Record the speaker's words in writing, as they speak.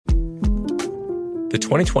The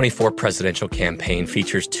 2024 presidential campaign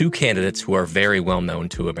features two candidates who are very well known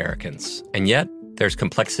to Americans. And yet, there's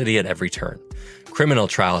complexity at every turn. Criminal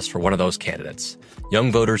trials for one of those candidates. Young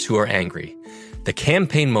voters who are angry. The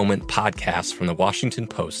Campaign Moment podcast from the Washington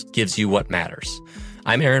Post gives you what matters.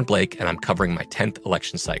 I'm Aaron Blake, and I'm covering my 10th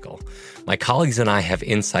election cycle. My colleagues and I have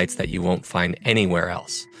insights that you won't find anywhere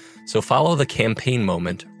else. So follow The Campaign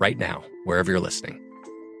Moment right now, wherever you're listening.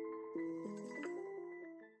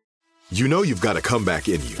 You know you've got a comeback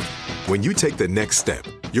in you. When you take the next step,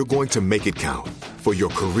 you're going to make it count. For your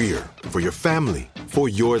career, for your family, for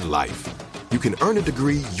your life. You can earn a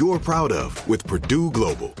degree you're proud of with Purdue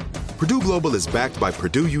Global. Purdue Global is backed by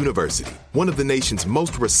Purdue University, one of the nation's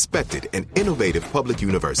most respected and innovative public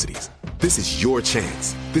universities. This is your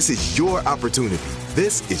chance. This is your opportunity.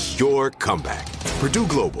 This is your comeback. Purdue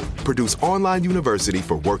Global, Purdue's online university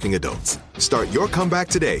for working adults. Start your comeback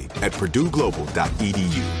today at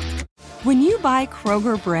purdueglobal.edu. When you buy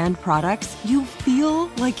Kroger brand products, you feel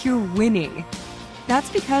like you're winning.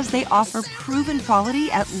 That's because they offer proven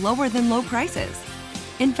quality at lower than low prices.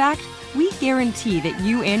 In fact, we guarantee that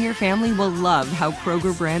you and your family will love how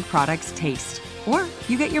Kroger brand products taste, or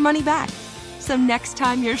you get your money back. So next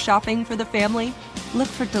time you're shopping for the family, look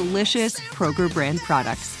for delicious Kroger brand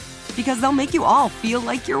products, because they'll make you all feel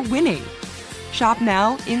like you're winning. Shop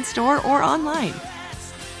now, in-store, or online.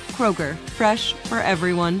 Kroger, fresh for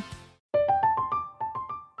everyone.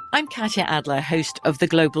 I'm Katya Adler, host of The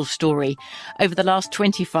Global Story. Over the last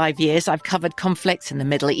 25 years, I've covered conflicts in the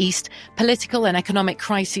Middle East, political and economic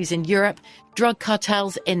crises in Europe, drug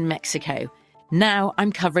cartels in Mexico. Now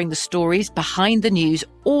I'm covering the stories behind the news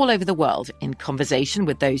all over the world in conversation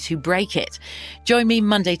with those who break it. Join me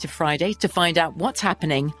Monday to Friday to find out what's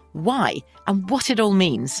happening, why, and what it all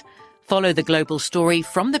means. Follow The Global Story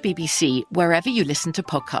from the BBC wherever you listen to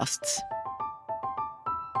podcasts.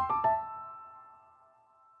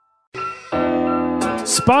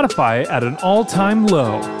 Spotify at an all-time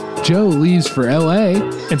low. Joe leaves for LA.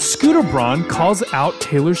 And Scooter Braun calls out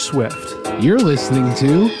Taylor Swift. You're listening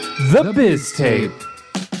to The Biz Tape.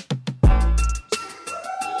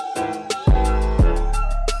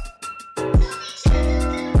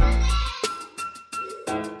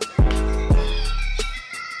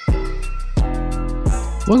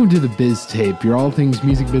 Welcome to The Biz Tape, your all things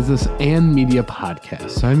music business and media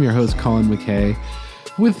podcast. I'm your host, Colin McKay,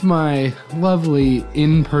 with my lovely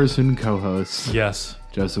in-person co-host, Yes,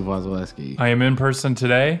 Joseph Wozleski. I am in person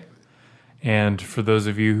today, and for those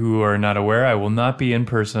of you who are not aware, I will not be in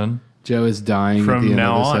person. Joe is dying from at the end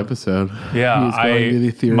now of this on. episode. Yeah, He's going to the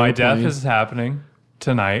ethereal my death plane. is happening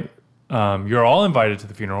tonight. You're all invited to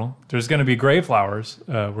the funeral. There's going to be grave flowers.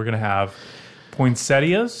 We're going to have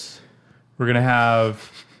poinsettias. We're going to have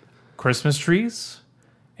Christmas trees.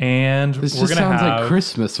 And This we're just gonna sounds like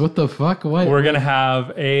Christmas. What the fuck? What? We're going to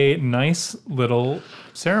have a nice little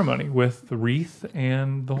ceremony with the wreath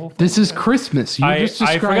and the whole thing. This is Christmas. You're just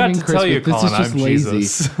I describing forgot to Christmas. tell you, this Colin, is just I'm lazy.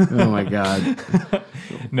 Jesus. Oh my god.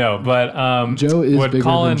 No, but Joe is what bigger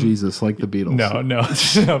Colin, than Jesus, like the Beatles.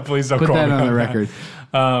 No, please don't Put call that me on the that. record.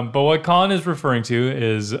 But what Colin is referring to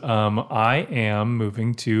is I am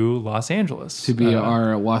moving to Los Angeles To be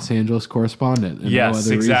our Los Angeles correspondent. And yes, no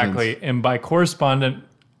other exactly. reasons. And by correspondent,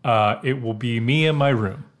 it will be me in my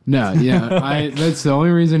room. No, yeah, that's the only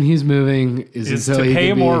reason he's moving Is so to he pay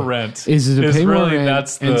can more rent. Is to Is pay more really- rent,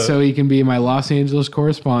 that's and the- so he can be my Los Angeles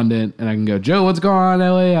correspondent, and I can go, Joe, what's going on in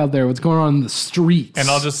LA out there? What's going on in the streets? And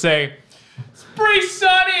I'll just say, it's pretty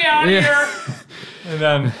sunny out here. And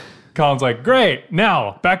then Colin's like, great,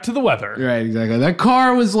 now back to the weather. right, exactly. That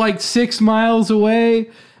car was like 6 miles away,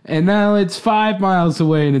 and now it's 5 miles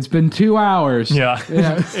away, and it's been 2 hours. Yeah.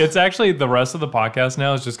 Yeah. It's actually the rest of the podcast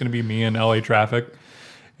now is just going to be me in LA traffic.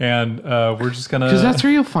 And we're just going to... Because that's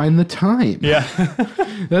where you'll find the time. Yeah.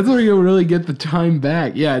 That's where you'll really get the time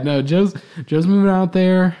back. Yeah, no, Joe's moving out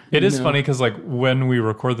there. It is funny because like when we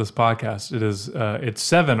record this podcast, it is it's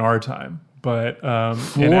 7 our time. But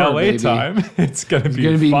in LA baby. time, it's going to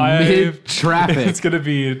gonna be be 5. mid-traffic. It's going to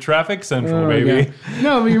be traffic central, Oh, baby. God.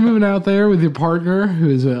 No, but you're moving out there with your partner, who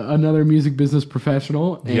is another music business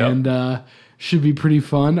professional, and should be pretty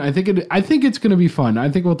fun. I think it's going to be fun. I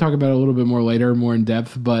think we'll talk about it a little bit more later, more in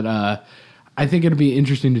depth. But I think it'll be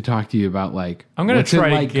interesting to talk to you about like I'm gonna what's it try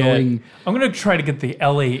to like get. going. I'm gonna try to get the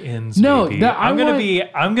LA ins. No, baby. that- I'm gonna be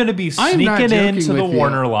I'm sneaking not joking into the with you.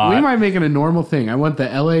 Warner lot. We might make it a normal thing. I want the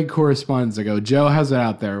LA correspondents to go, Joe, how's it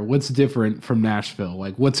out there? What's different from Nashville?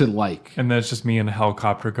 Like, what's it like? And then it's just me in a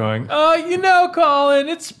helicopter going, oh, Colin,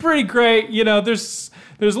 it's pretty great. There's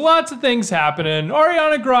lots of things happening.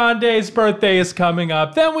 Ariana Grande's birthday is coming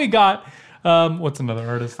up. Then we got What's another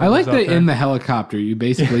artist? I like that in the helicopter, you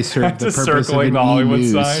basically serve the purpose circling of the an Hollywood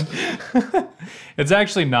E-News. sign. It's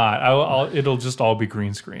actually not. It'll just all be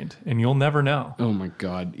green screened, and you'll never know. Oh my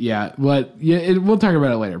god! Yeah, we'll talk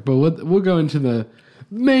about it later. But we'll go into the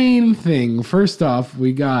main thing. First off,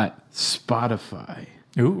 we got Spotify.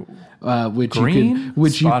 Ooh, which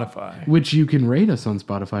Spotify, which you can rate us on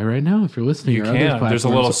Spotify right now if you're listening. You or other can. There's a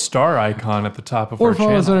little platforms. star icon at the top of Or our follow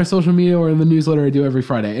channel. us on our social media or in the newsletter I do every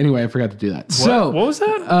Friday. Anyway, I forgot to do that. What was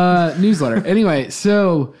that? Newsletter. Anyway,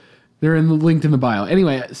 so they're linked in the bio.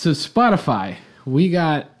 Anyway, so Spotify, we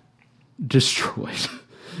got destroyed.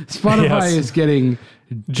 Spotify Yes. is getting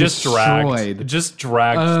Just destroyed.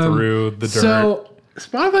 dragged through the dirt. So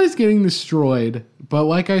Spotify is getting destroyed, but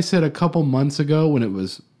like I said a couple months ago when it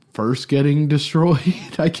was first getting destroyed,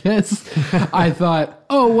 I guess, I thought,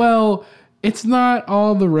 oh, well, it's not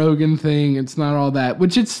all the Rogan thing. It's not all that,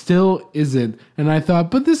 which it still isn't. And I thought,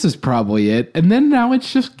 but this is probably it. And then now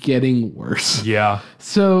it's just getting worse. yeah.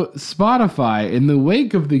 So Spotify, in the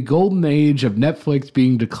wake of the golden age of Netflix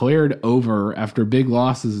being declared over after big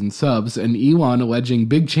losses in subs and Elon alleging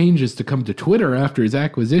big changes to come to Twitter after his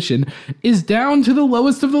acquisition, is down to the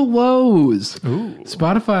lowest of the lows. Ooh.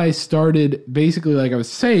 Spotify started basically, like I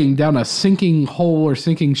was saying, down a sinking hole or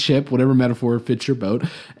sinking ship, whatever metaphor fits your boat.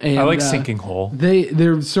 And, I like sinking hole. They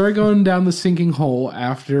started going down the sinking hole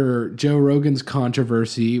after Joe Rogan's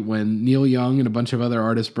controversy when Neil Young and a bunch of other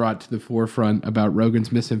artists brought to the forefront about Rogan's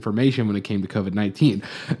misinformation when it came to COVID-19.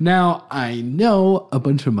 Now, I know a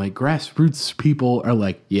bunch of my grassroots people are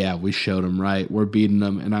like, yeah, we showed them right. We're beating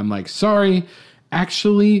them. And I'm like, sorry.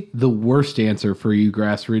 Actually, the worst answer for you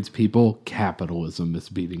grassroots people, capitalism is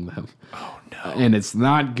beating them. Oh, no. And it's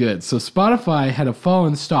not good. So Spotify had a fall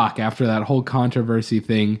in stock after that whole controversy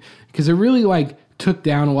thing because it really took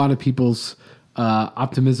down a lot of people's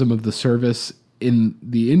optimism of the service in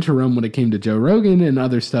the interim when it came to Joe Rogan and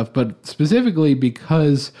other stuff, but specifically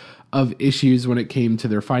because of issues when it came to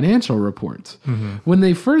their financial reports. Mm-hmm. When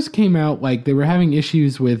they first came out, they were having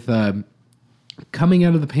issues with coming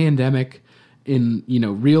out of the pandemic in,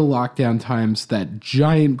 real lockdown times, that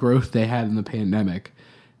giant growth they had in the pandemic.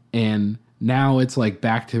 And now it's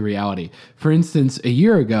back to reality. For instance, a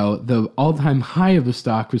year ago, the all-time high of the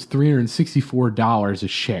stock was $364 a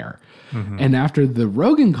share. Mm-hmm. And after the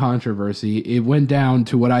Rogan controversy, it went down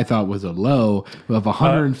to what I thought was a low of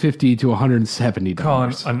 $150 to $170.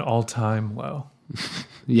 Colin, an all-time low.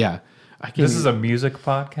 Yeah. This is a music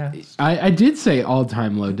podcast? I did say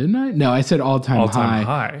all-time low, didn't I? No, I said all-time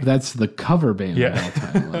high. That's the cover band of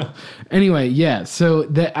all-time low. Anyway, yeah, so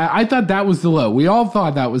I thought that was the low. We all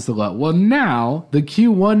thought that was the low. Well, now the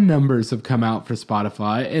Q1 numbers have come out for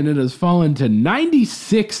Spotify, and it has fallen to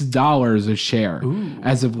 $96 a share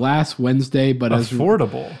as of last Wednesday. But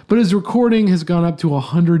affordable. But his recording has gone up to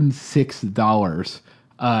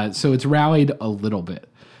 $106. So it's rallied a little bit.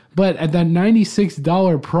 But at that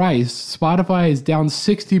 $96 price, Spotify is down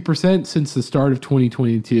 60% since the start of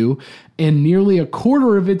 2022 and nearly a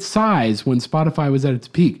quarter of its size when Spotify was at its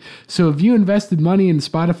peak. So if you invested money in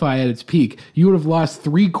Spotify at its peak, you would have lost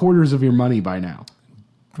 3/4 of your money by now.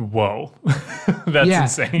 Whoa.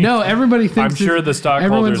 That's insane. No, everybody thinks... I'm sure the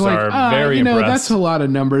stockholders are very impressed. That's a lot of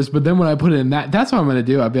numbers, but then when I put it in that's what I'm going to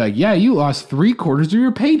do. I'll be like, yeah, you lost 3/4 of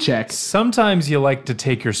your paycheck. Sometimes you like to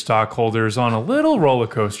take your stockholders on a little roller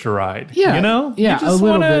coaster ride. Yeah. You know? Yeah, You just a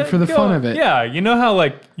little wanna bit for the fun of it. Yeah. You know how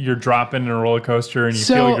you're dropping in a roller coaster and you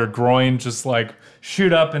feel your groin just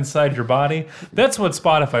shoot up inside your body? That's what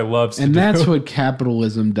Spotify loves to do. And that's what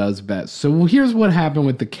capitalism does best. So here's what happened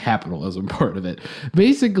with the capitalism part of it.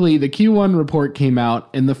 Basically, the Q1 report came out,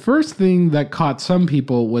 and the first thing that caught some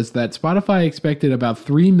people was that Spotify expected about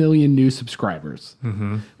 3 million new subscribers.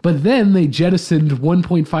 Mm-hmm. But then they jettisoned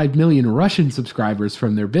 1.5 million Russian subscribers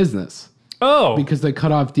from their business. Oh. Because they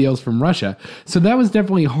cut off deals from Russia. So that was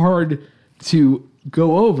definitely hard to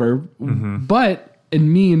go over. Mm-hmm. But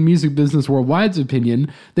in me and Music Business Worldwide's opinion,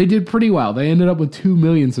 they did pretty well. They ended up with 2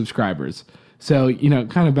 million subscribers. So, it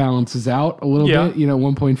kind of balances out a little bit,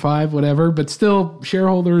 1.5, whatever. But still,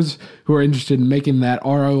 shareholders who are interested in making that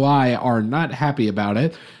ROI are not happy about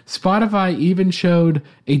it. Spotify even showed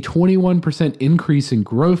a 21% increase in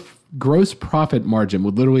gross profit margin,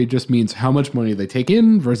 which literally just means how much money they take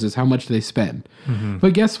in versus how much they spend. Mm-hmm.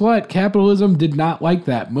 But guess what? Capitalism did not like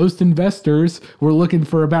that. Most investors were looking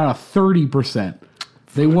for about a 30%.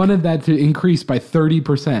 They wanted that to increase by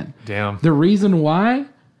 30%. Damn. The reason why?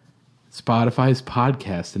 Spotify's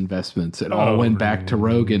podcast investments. It all went back to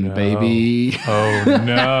Rogan, baby. Oh,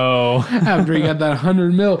 no. After he got that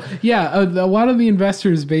 100 mil. Yeah, a lot of the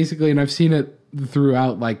investors basically, and I've seen it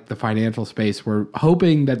throughout like the financial space were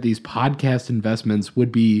hoping that these podcast investments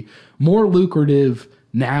would be more lucrative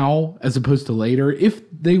now as opposed to later, if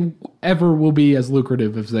they ever will be as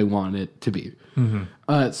lucrative as they want it to be.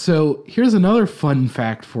 So here's another fun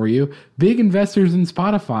fact for you. Big investors in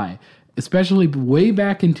Spotify, especially way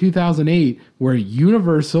back in 2008, were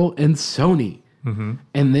Universal and Sony.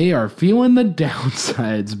 And they are feeling the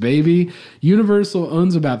downsides, baby. Universal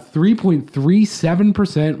owns about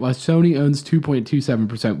 3.37%, while Sony owns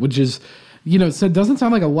 2.27%, which is, so it doesn't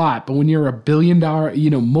sound like a lot, but when you're a $1 billion,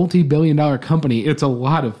 multi-billion-dollar company, it's a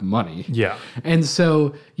lot of money. Yeah. And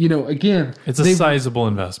so, again, it's a sizable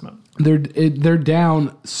investment. They're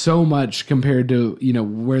down so much compared to,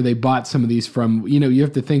 where they bought some of these from. You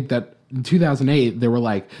have to think that in 2008, they were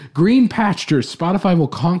like, green pastures, Spotify will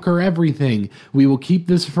conquer everything. We will keep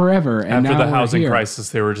this forever. And after now the housing crisis,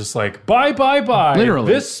 they were just like, buy.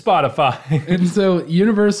 Literally. This Spotify. And so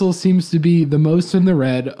Universal seems to be the most in the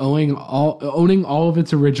red, owning all of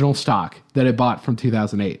its original stock that it bought from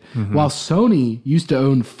 2008. While Sony used to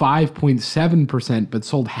own 5.7%, but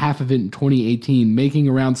sold half of it in 2018, making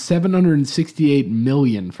around $768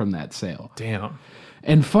 million from that sale. Damn.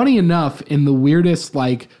 And funny enough, in the weirdest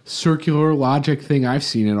circular logic thing I've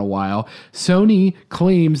seen in a while, Sony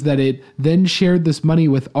claims that it then shared this money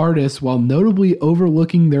with artists while notably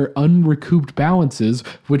overlooking their unrecouped balances,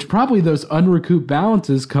 which probably those unrecouped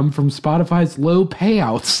balances come from Spotify's low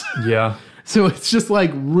payouts. Yeah. So it's just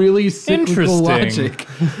really cyclical logic.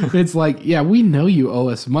 It's we know you owe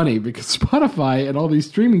us money because Spotify and all these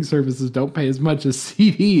streaming services don't pay as much as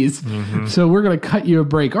CDs. So we're going to cut you a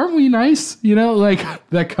break. Aren't we nice?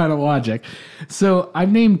 That kind of logic. So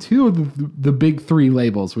I've named two of the big three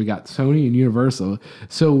labels. We got Sony and Universal.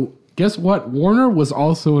 So guess what? Warner was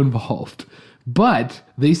also involved. But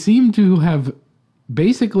they seem to have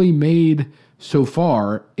basically made so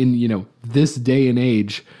far in, this day and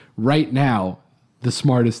age, right now, the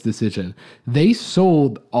smartest decision. They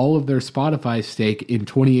sold all of their Spotify stake in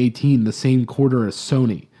 2018, the same quarter as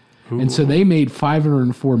Sony. Ooh. And so they made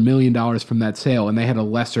 $504 million from that sale, and they had a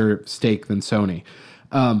lesser stake than Sony.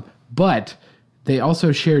 But they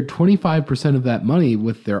also shared 25% of that money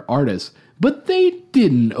with their artists, but they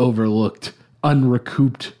didn't overlook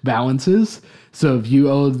unrecouped balances. So if you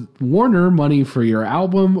owe Warner money for your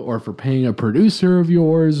album or for paying a producer of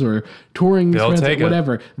yours or touring expenses,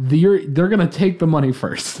 whatever, they're going to take the money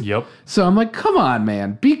first. Yep. So I'm like, come on,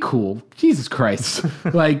 man, be cool. Jesus Christ.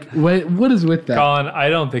 What is with that? Colin, I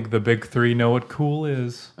don't think the big three know what cool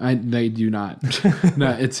is. They do not.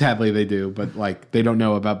 No, sadly they do, but they don't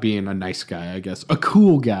know about being a nice guy, I guess. A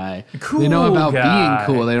cool guy. They know about being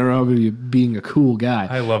cool. They don't know about being a cool guy.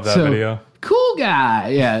 I love that video. Cool guy.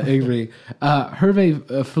 Yeah, agree.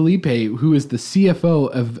 Hervé Philippe, who is the CFO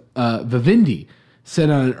of Vivendi, said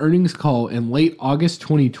on an earnings call in late August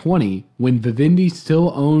 2020, when Vivendi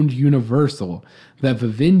still owned Universal, that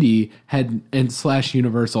Vivendi /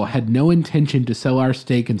 Universal had no intention to sell our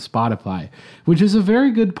stake in Spotify, which is a very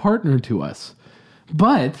good partner to us.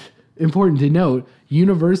 But, important to note,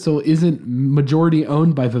 Universal isn't majority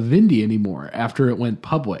owned by Vivendi anymore after it went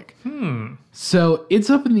public. So it's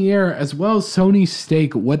up in the air, as well as Sony's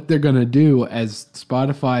stake, what they're going to do, as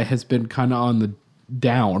Spotify has been kind of on the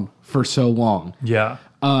down for so long. Yeah.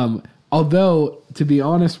 Although, to be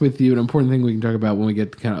honest with you, an important thing we can talk about when we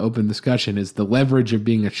get to kind of open discussion is the leverage of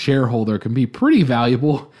being a shareholder can be pretty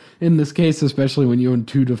valuable in this case, especially when you own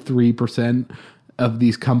 2 to 3% of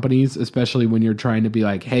these companies, especially when you're trying to be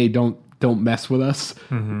like, hey, don't mess with us.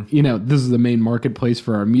 This is the main marketplace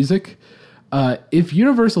for our music. If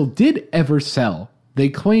Universal did ever sell, they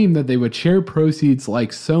claim that they would share proceeds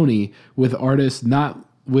like Sony with artists not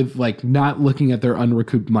looking at their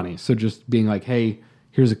unrecouped money. So just being like, hey,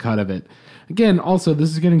 here's a cut of it. Again, also, this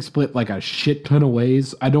is getting split a shit ton of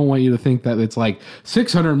ways. I don't want you to think that it's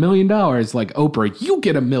 $600 million, like Oprah, you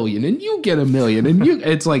get $1 million and you get $1 million and you,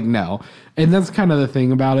 it's no. And that's kind of the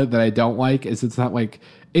thing about it that I don't like is it's not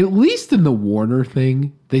at least in the Warner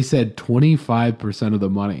thing, they said 25% of the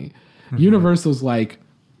money. Universal's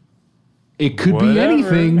it could be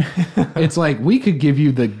anything. It's we could give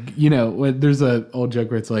you there's a old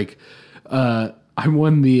joke where it's I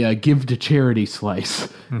won the give to charity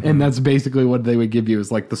slice. And that's basically what they would give you is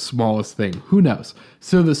the smallest thing. Who knows?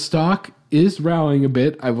 So the stock is rallying a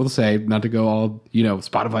bit, I will say, not to go all,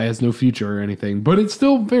 Spotify has no future or anything, but it's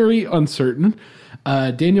still very uncertain.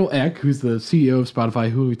 Daniel Ek, who's the CEO of Spotify,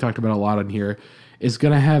 who we talked about a lot on here, is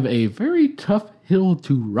going to have a very tough hill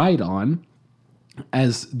to ride on,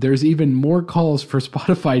 as there's even more calls for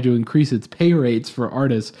Spotify to increase its pay rates for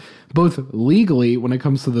artists, both legally when it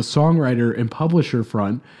comes to the songwriter and publisher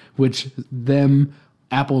front, which them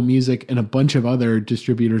Apple Music and a bunch of other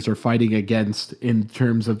distributors are fighting against in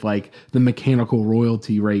terms of like the mechanical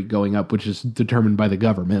royalty rate going up, which is determined by the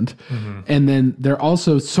government. And then they're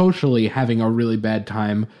also socially having a really bad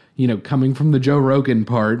time, you know, coming from the Joe Rogan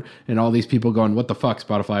part and all these people going, what the fuck,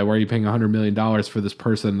 Spotify? Why are you paying $100 million for this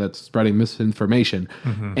person that's spreading misinformation?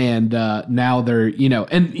 And now they're, you know,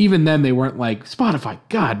 and even then they weren't like, Spotify,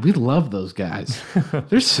 God, we love those guys.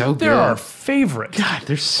 They're so good. They're our favorite. God,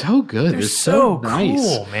 they're so good. They're so nice.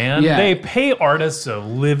 cool, man. Yeah. They pay artists a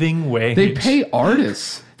living wage. They pay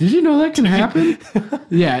artists. Did you know that can happen?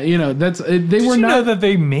 Yeah, you know, that's, Did you know that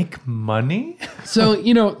they make money? So,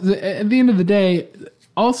 you know, at the end of the day,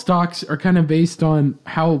 all stocks are kind of based on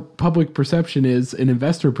how public perception is and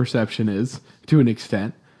investor perception is to an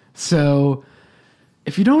extent. So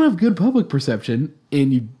if you don't have good public perception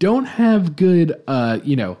and you don't have good,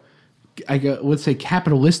 you know, let's say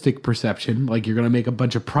capitalistic perception, like you're going to make a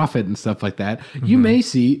bunch of profit and stuff like that, you may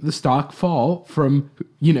see the stock fall from,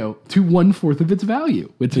 you know, to 1/4 of its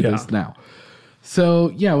value, which it is now.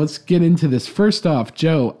 So, yeah, let's get into this. First off,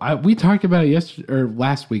 Joe, we talked about it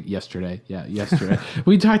yesterday. Yeah, yesterday.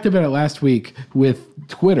 We talked about it last week with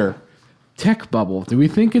Twitter. Tech bubble. Do we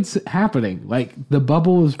think it's happening? Like, the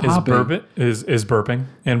bubble is popping. Is burping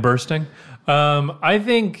and bursting? I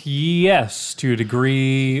think yes, to a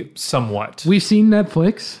degree, somewhat. We've seen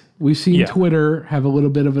Netflix. We've seen Twitter have a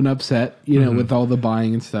little bit of an upset, you know, with all the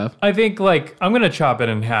buying and stuff. I think, like, I'm going to chop it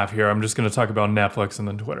in half here. I'm just going to talk about Netflix and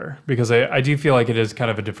then Twitter because I do feel like it is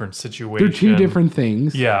kind of a different situation. They're two different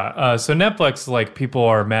things. Yeah. So Netflix, like, people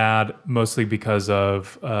are mad mostly because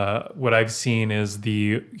of what I've seen is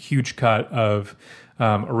the huge cut of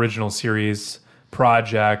original series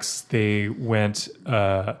projects. They went,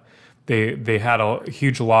 they had a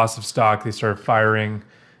huge loss of stock. They started firing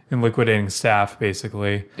and liquidating staff,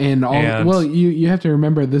 basically. Well, you have to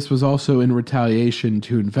remember this was also in retaliation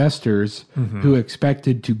to investors who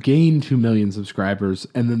expected to gain 2 million subscribers,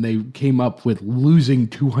 and then they came up with losing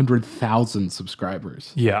 200,000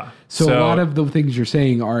 subscribers. Yeah. So a lot of the things you're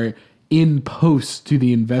saying are in post to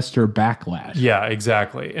the investor backlash. Yeah,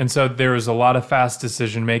 exactly. And so there was a lot of fast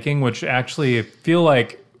decision making, which actually I feel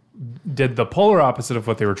like did the polar opposite of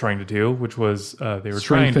what they were trying to do, which was they were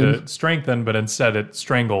trying to strengthen, but instead it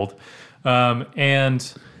strangled.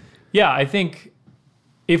 And yeah, I think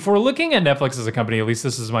if we're looking at Netflix as a company, at least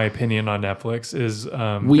this is my opinion on Netflix, is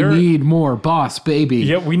we need more boss, baby.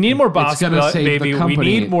 Yeah, we need more boss, baby. We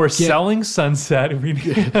need more Selling Sunset. We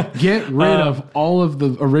need get rid of all of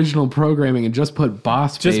the original programming and just put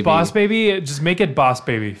boss, baby. Just boss, baby. Just make it boss,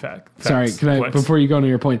 baby. Sorry, can I, before you go to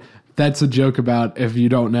your point, that's a joke about, if you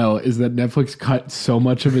don't know, is that Netflix cut so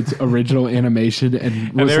much of its original animation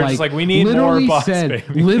and was like, we need more boss, baby.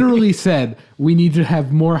 Literally said, we need to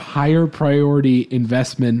have more higher priority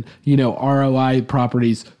investment, you know, ROI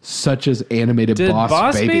properties such as animated Boss Baby. Did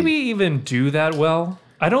Boss Baby even do that well?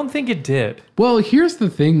 I don't think it did. Well, here's the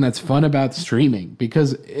thing that's fun about streaming,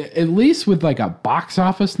 because at least with like a box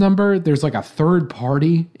office number, there's like a third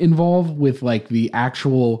party involved with like the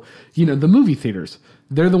actual, you know, the movie theaters.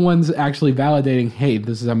 They're the ones actually validating, hey,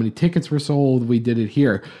 this is how many tickets were sold. We did it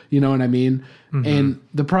here. You know what I mean? And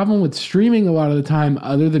the problem with streaming a lot of the time,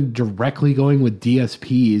 other than directly going with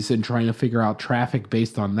DSPs and trying to figure out traffic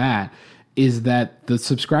based on that, is that the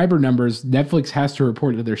subscriber numbers, Netflix has to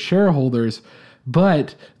report to their shareholders.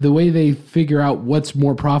 But the way they figure out what's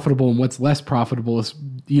more profitable and what's less profitable is,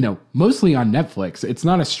 you know, mostly on Netflix. It's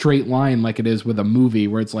not a straight line like it is with a movie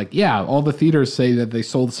where it's like, yeah, all the theaters say that they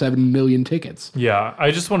sold 7 million tickets. Yeah, I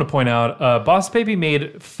just want to point out, Boss Baby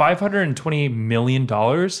made $520 million.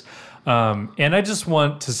 And I just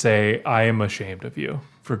want to say I am ashamed of you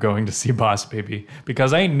for going to see Boss Baby,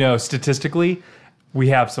 because I know statistically we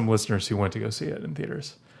have some listeners who went to go see it in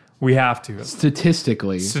theaters. We have to.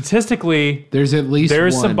 Statistically, there's at least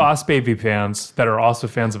some Boss Baby fans that are also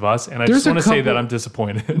fans of us, and I just want to say that I'm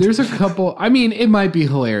disappointed. There's a couple. I mean, it might be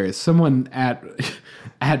hilarious. Someone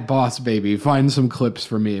at Boss Baby find some clips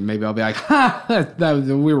for me, and maybe I'll be like, "Ha,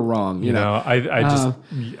 we were wrong." You know,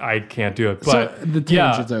 I can't do it. But so the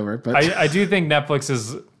tangent's over. But I do think Netflix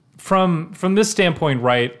is. From this standpoint,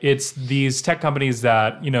 right, it's these tech companies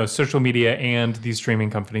that, you know, social media and these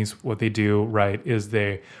streaming companies, what they do, right, is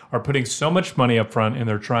they are putting so much money up front, and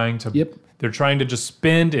they're trying to just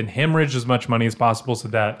spend and hemorrhage as much money as possible so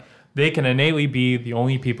that they can innately be the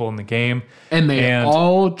only people in the game. And they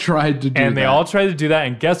all tried to do that. And they all tried to do that,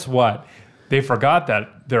 and guess what? They forgot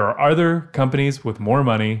that there are other companies with more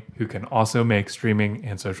money who can also make streaming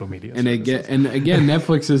and social media services. And again,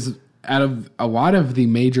 Netflix is, out of a lot of the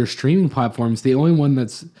major streaming platforms, the only one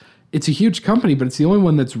that's it's a huge company, but it's the only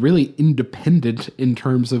one that's really independent in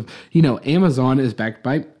terms of, Amazon is backed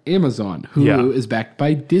by Amazon. Hulu is backed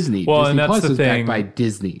by Disney. Well, Disney and that's Plus the is thing. backed by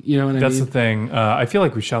Disney. You know what I mean? That's the thing. I feel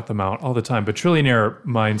like we shout them out all the time, but Trillionaire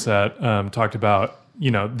Mindset talked about,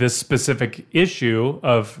 this specific issue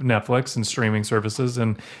of Netflix and streaming services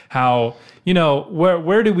and how,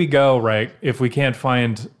 where do we go, right, if we can't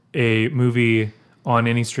find a movie on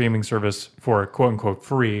any streaming service for quote unquote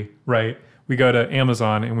free, right? We go to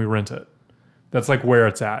Amazon and we rent it. That's like where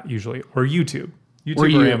it's at usually, or YouTube. Or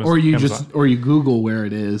you, Amazon. or you Google where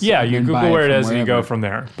it is. Yeah, you Google where it is and you go wherever. from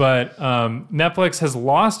there. But Netflix has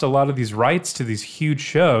lost a lot of these rights to these huge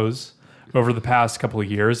shows over the past couple of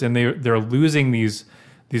years, and they're losing these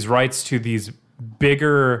rights to these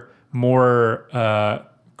bigger, more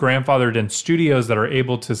grandfathered in studios that are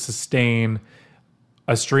able to sustain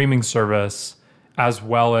a streaming service as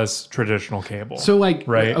well as traditional cable. So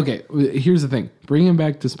right? Okay, here's the thing. Bringing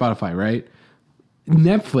back to Spotify, right?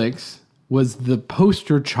 Netflix was the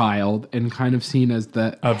poster child and kind of seen as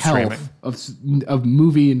the Of health of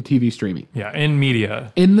movie and TV streaming. Yeah, in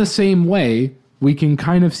media. In the same way, we can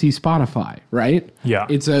kind of see Spotify, right? Yeah.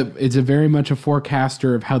 It's a very much a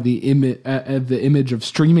forecaster of how the image of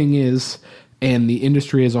streaming is and the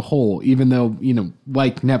industry as a whole. Even though,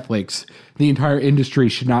 like Netflix, the entire industry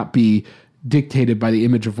should not be dictated by the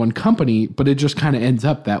image of one company, but it just kind of ends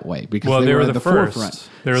up that way because they were at the the first. forefront.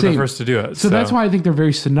 They were the first to do it. So that's why I think they're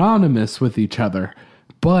very synonymous with each other.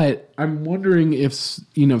 But I'm wondering if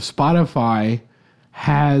Spotify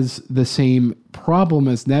has the same problem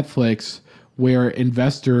as Netflix, where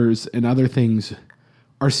investors and other things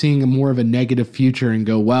are seeing more of a negative future and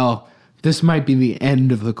go, well, this might be the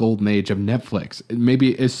end of the golden age of Netflix.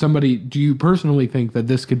 Maybe do you personally think that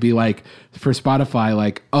this could be like for Spotify,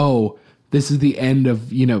 like, oh, this is the end of,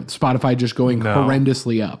 Spotify just going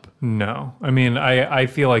horrendously up? No. I mean, I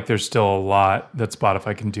feel like there's still a lot that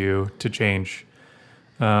Spotify can do to change.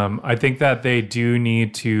 I think that they do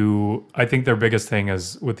need to, I think their biggest thing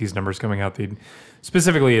is with these numbers coming out,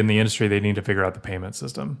 specifically in the industry, they need to figure out the payment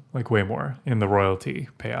system, like way more in the royalty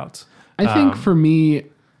payouts. I think for me,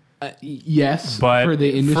 yes, but for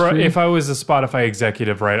the industry. If I was a Spotify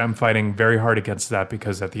executive, right, I'm fighting very hard against that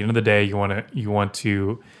because at the end of the day, you want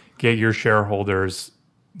to get your shareholders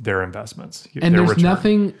their investments. And their there's return.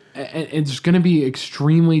 nothing, it's going to be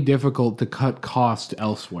extremely difficult to cut cost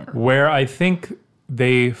elsewhere. Where I think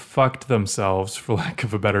they fucked themselves, for lack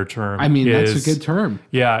of a better term. I mean, that's a good term.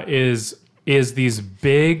 Yeah, is these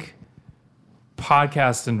big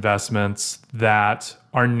podcast investments that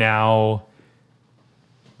are now,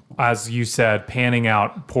 as you said, panning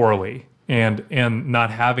out poorly and not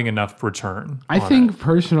having enough return. I think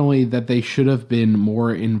personally that they should have been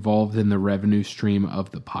more involved in the revenue stream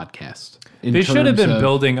of the podcast. They should have been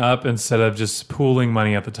building up instead of just pooling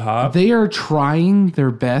money at the top. They are trying their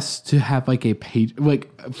best to have like a page.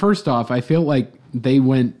 Like, first off, I feel like they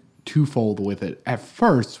went twofold with it. At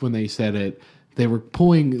first, when they said it, they were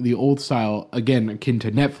pulling the old style, again, akin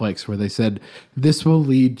to Netflix, where they said, this will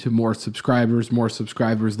lead to more subscribers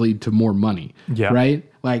lead to more money. Yeah. Right?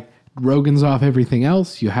 Like, Rogan's off everything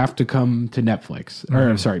else. You have to come to Netflix.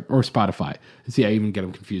 Or Spotify. See, I even get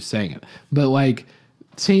them confused saying it. But, like,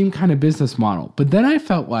 same kind of business model. But then I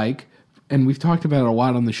felt like, and we've talked about it a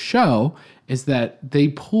lot on the show, is that they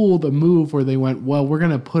pulled a move where they went, well, we're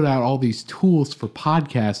going to put out all these tools for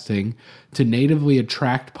podcasting to natively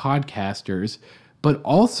attract podcasters. But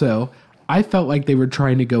also, I felt like they were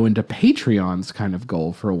trying to go into Patreon's kind of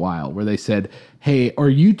goal for a while, where they said, hey, or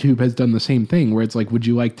YouTube has done the same thing, where it's like, would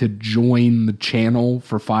you like to join the channel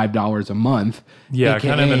for $5 a month? Yeah, AKA,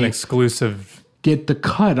 kind of an exclusive. Get the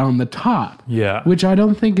cut on the top. Yeah. Which I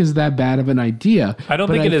don't think is that bad of an idea. I don't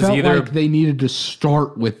think it is either. Like they needed to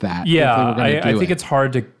start with that. Yeah, I think it's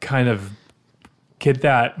hard to kind of get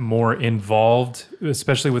that more involved,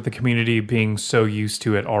 especially with the community being so used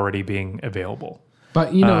to it already being available.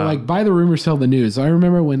 But, like, buy the rumor, sell the news. I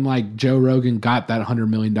remember when, like, Joe Rogan got that $100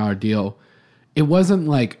 million deal, it wasn't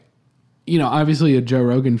like, obviously a Joe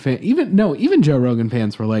Rogan fan, even Joe Rogan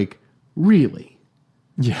fans were like, really?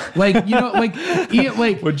 Yeah. Like,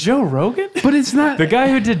 like With Joe Rogan? But it's not the guy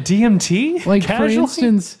who did DMT? Like, casually? for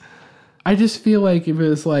instance, I just feel like if it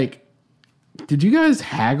was like, did you guys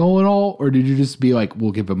haggle at all, or did you just be like,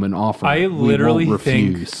 we'll give them an offer? I literally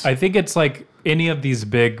I think it's like any of these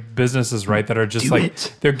big businesses, right, that are just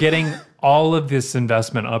they're getting all of this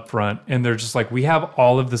investment up front, and they're just like, we have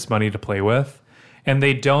all of this money to play with, and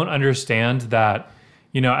they don't understand that,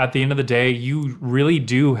 at the end of the day, you really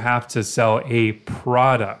do have to sell a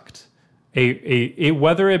product, a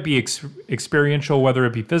whether it be experiential, whether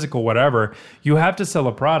it be physical, whatever, you have to sell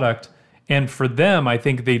a product. And for them, I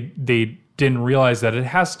think they didn't realize that it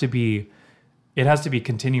has to be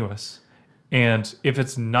continuous. And if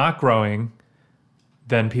it's not growing,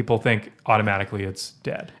 then people think automatically it's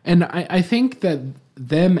dead. And I think that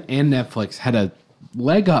them and Netflix had a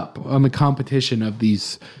leg up on the competition of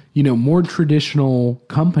these, more traditional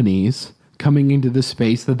companies coming into the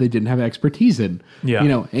space that they didn't have expertise in.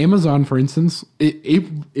 Yeah. Amazon, for instance,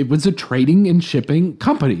 it was a trading and shipping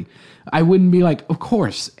company. I wouldn't be like, of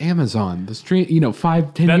course, Amazon, the stream,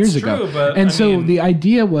 5-10 years ago. But and the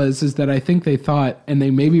idea is that I think they thought, and they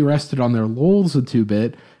maybe rested on their laurels a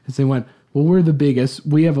two-bit, as they went, well, we're the biggest.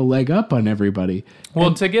 We have a leg up on everybody.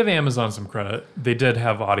 Well, to give Amazon some credit, they did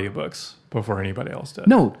have audiobooks before anybody else did.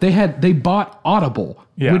 No, they bought Audible,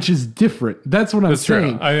 which is different. That's what I'm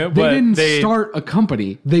saying. They didn't start a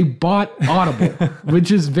company. They bought Audible,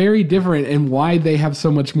 which is very different, and why they have so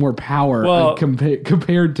much more power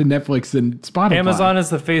compared to Netflix and Spotify. Amazon is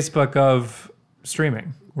the Facebook of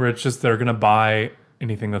streaming, where it's just they're going to buy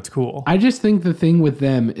anything that's cool. I just think the thing with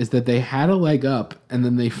them is that they had a leg up, and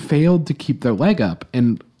then they failed to keep their leg up.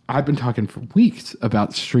 And I've been talking for weeks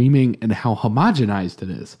about streaming and how homogenized it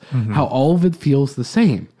is, how all of it feels the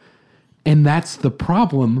same. And that's the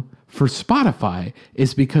problem for Spotify,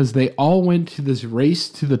 is because they all went to this race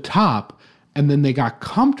to the top, and then they got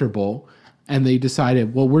comfortable, and they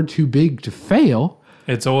decided, well, we're too big to fail.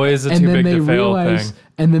 It's always a too big to fail thing.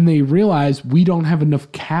 And then they realize we don't have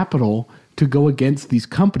enough capital to go against these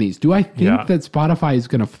companies. Do I think that Spotify is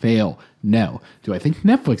going to fail? No. Do I think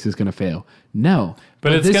Netflix is going to fail? No.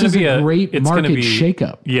 But it's going to be a great market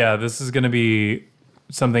shakeup. Yeah, this is going to be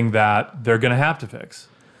something that they're going to have to fix,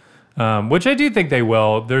 which I do think they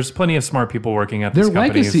will. There's plenty of smart people working at these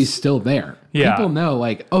companies. Their legacy's still there. Yeah. People know,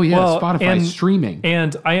 Spotify streaming.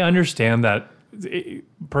 And I understand that.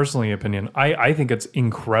 Personally, I think it's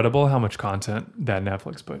incredible how much content that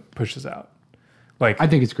Netflix pushes out. I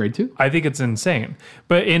think it's great too. I think it's insane.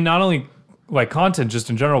 But in not only content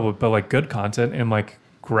just in general, but good content and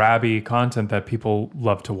grabby content that people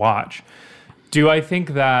love to watch. Do I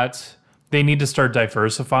think that they need to start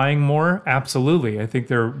diversifying more? Absolutely. I think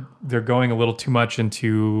they're going a little too much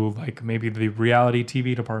into maybe the reality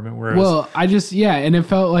TV department. Whereas, and it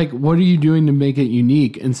felt like, what are you doing to make it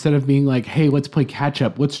unique? Instead of being like, hey, let's play catch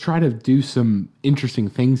up. Let's try to do some interesting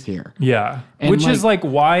things here. Yeah. And which is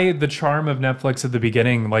why the charm of Netflix at the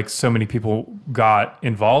beginning, so many people got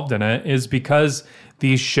involved in it, is because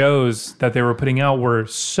these shows that they were putting out were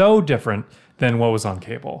so different than what was on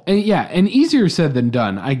cable. And easier said than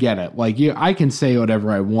done. I get it. I can say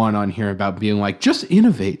whatever I want on here about being just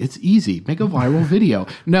innovate. It's easy. Make a viral video.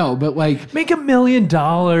 No, but make $1 million.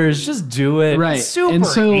 Just do it. Right. It's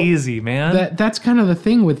super easy, man. That's kind of the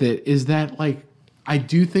thing with it, is that I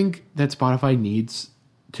do think that Spotify needs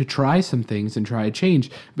to try some things and try a change.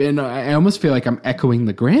 And I almost feel like I'm echoing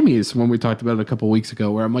the Grammys when we talked about it a couple of weeks ago,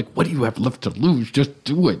 where I'm like, what do you have left to lose? Just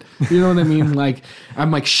do it. You know what I mean?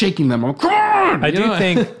 I'm shaking them. I'm come on! I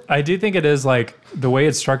do think it is the way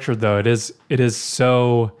it's structured though, it is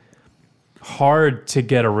so hard to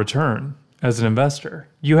get a return as an investor.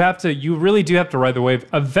 You really do have to ride the wave.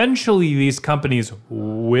 Eventually these companies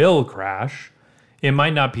will crash. It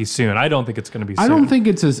might not be soon. I don't think it's going to be soon. I don't think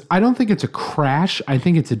it's a crash. I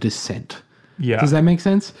think it's a descent. Yeah. Does that make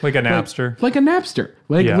sense? Like a Napster. Like a Napster.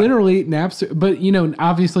 Literally Napster. But,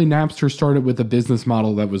 obviously Napster started with a business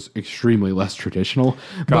model that was extremely less traditional.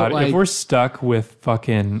 God, if we're stuck with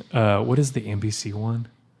fucking, what is the NBC one?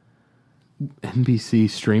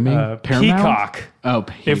 NBC streaming? Paramount? Peacock. Oh,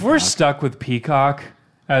 Peacock. If we're stuck with Peacock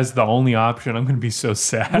as the only option, I'm going to be so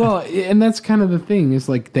sad. Well, and that's kind of the thing, is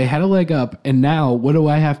they had a leg up, and now what do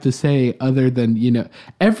I have to say other than,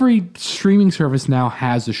 every streaming service now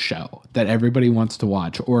has a show that everybody wants to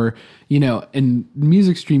watch, or, in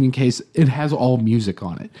music streaming case, it has all music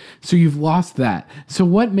on it. So you've lost that. So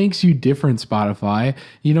what makes you different, Spotify?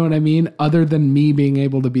 You know what I mean? Other than me being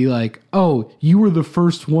able to be like, oh, you were the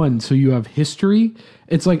first one, so you have history.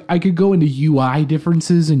 It's I could go into UI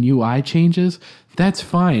differences and UI changes. That's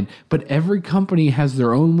fine. But every company has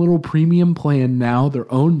their own little premium plan now,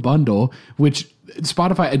 their own bundle, which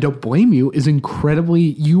Spotify, I don't blame you, is incredibly,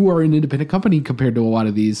 you are an independent company compared to a lot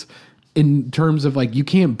of these, in terms of you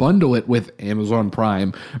can't bundle it with Amazon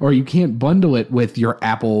Prime, or you can't bundle it with your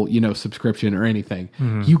Apple, subscription or anything.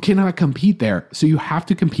 Mm-hmm. You cannot compete there. So you have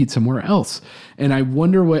to compete somewhere else. And I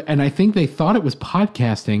wonder and I think they thought it was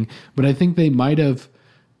podcasting, but I think they might have,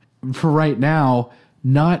 for right now,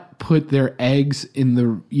 not put their eggs in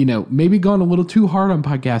the, maybe gone a little too hard on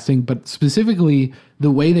podcasting, but specifically the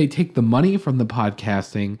way they take the money from the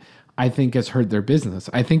podcasting, I think has hurt their business.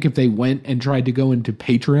 I think if they went and tried to go into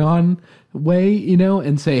Patreon way,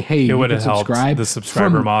 and say, hey, you can subscribe. The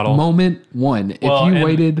subscriber from model. Moment one. Well, if you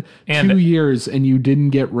waited 2 years and you didn't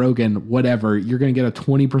get Rogan, whatever, you're going to get a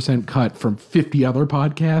 20% cut from 50 other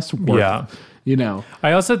podcasts worth,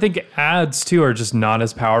 I also think ads too are just not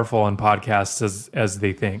as powerful on podcasts as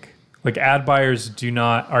they think. Like ad buyers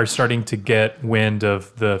are starting to get wind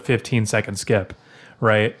of the 15-second skip,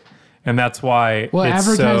 right? And that's why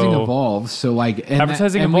advertising evolves. So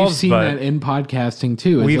advertising and evolves, we've seen that in podcasting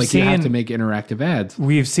too. It's you have to make interactive ads.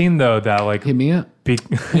 We've seen though that hit me up.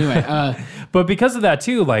 Anyway, but because of that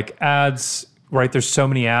too, ads, right? There's so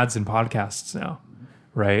many ads in podcasts now,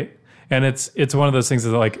 right? And it's one of those things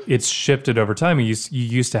that it's shifted over time. You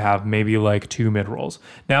used to have maybe 2 mid rolls.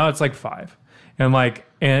 Now it's 5,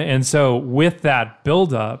 and so with that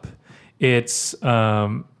buildup, it's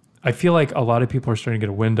I feel like a lot of people are starting to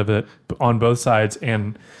get a wind of it on both sides,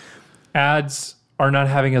 and ads are not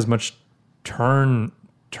having as much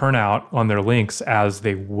turnout on their links as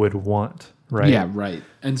they would want, right? Yeah, right.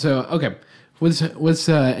 And so, okay, let's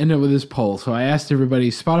end it with this poll. So I asked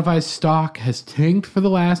everybody, Spotify's stock has tanked for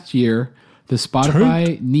the last year. Does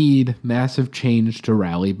Spotify need massive change to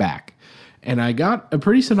rally back? And I got a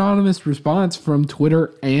pretty synonymous response from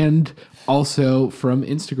Twitter and also from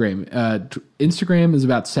Instagram. Instagram is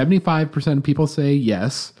about 75% of people say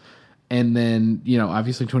yes. And then,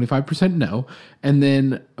 obviously 25% no. And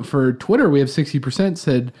then for Twitter, we have 60%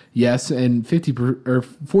 said yes and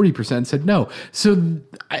 40% said no. So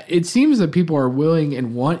it seems that people are willing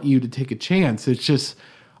and want you to take a chance. It's just,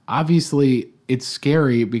 obviously, it's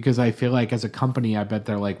scary because I feel like as a company, I bet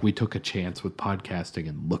they're like, we took a chance with podcasting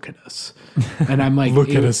and look at us. And I'm like,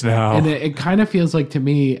 look at us now. And it kind of feels like to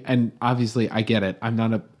me, and obviously I get it. I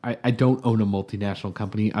don't own a multinational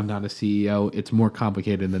company. I'm not a CEO. It's more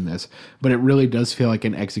complicated than this, but it really does feel like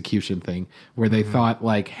an execution thing where they thought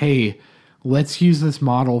hey, let's use this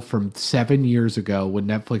model from 7 years ago when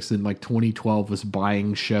Netflix in 2012 was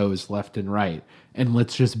buying shows left and right. And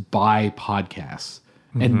let's just buy podcasts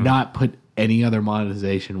and not put any other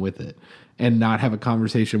monetization with it, and not have a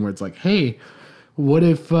conversation where it's hey, what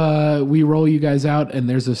if we roll you guys out and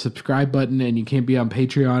there's a subscribe button and you can't be on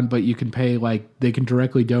Patreon, but you can pay they can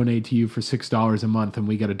directly donate to you for $6 a month and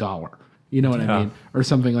we get $1. You know what I mean? Or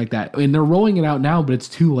something like that. And they're rolling it out now, but it's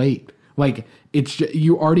too late. It's just,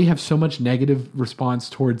 you already have so much negative response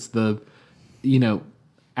towards the,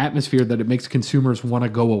 atmosphere that it makes consumers want to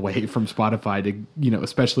go away from Spotify to,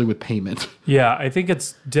 especially with payment. Yeah, I think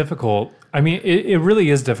it's difficult. I mean, it really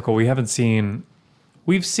is difficult.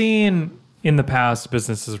 We've seen in the past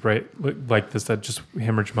businesses, right, like this that just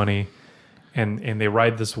hemorrhage money and they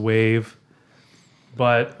ride this wave.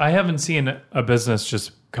 But I haven't seen a business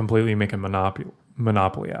just completely make a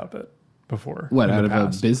monopoly out of it before. What, out of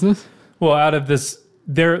a business? Well, out of this,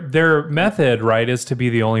 their method, right, is to be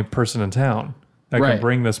the only person in town that can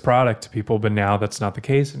bring this product to people, but now that's not the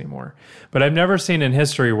case anymore. But I've never seen in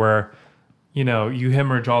history where, you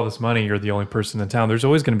hemorrhage all this money, you're the only person in town. There's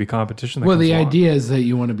always going to be competition. The idea is that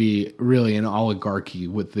you want to be really an oligarchy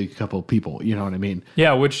with the couple of people. You know what I mean?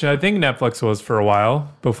 Yeah, which I think Netflix was for a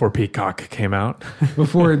while before Peacock came out.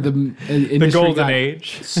 Before the industry golden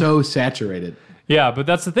age. So saturated. Yeah, but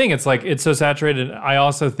that's the thing. It's it's so saturated. I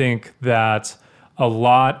also think that a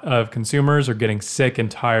lot of consumers are getting sick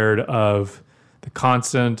and tired of the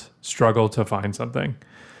constant struggle to find something.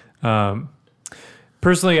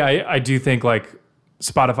 Personally, I do think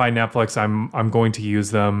Spotify, Netflix, I'm going to use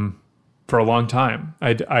them for a long time.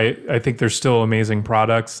 I think they're still amazing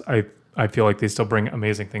products. I feel like they still bring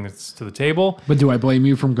amazing things to the table. But do I blame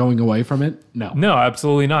you from going away from it? No. No,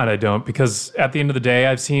 absolutely not. I don't, because at the end of the day,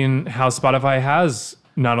 I've seen how Spotify has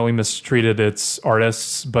not only mistreated its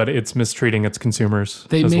artists, but it's mistreating its consumers.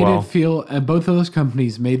 They as made well. it feel, both of those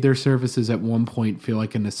companies made their services at one point feel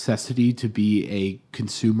like a necessity to be a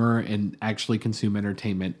consumer and actually consume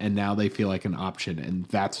entertainment. And now they feel like an option. And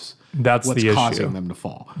that's what's the causing issue. them to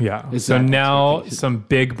fall. Yeah. So now some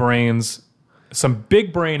big brain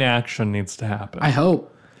action needs to happen. I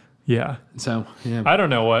hope. Yeah. So, yeah. I don't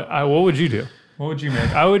know what would you do? What would you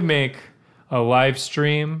make? I would make a live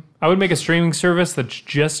stream. I would make a streaming service that's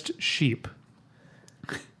just sheep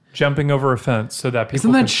jumping over a fence so that people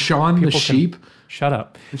Isn't that Shaun the Sheep? Shut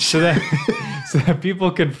up. So that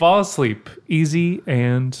people can fall asleep easy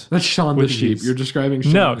and That's Shaun the Sheep. ease. You're describing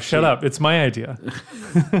Shaun No, the shut Sheep. up. It's my idea.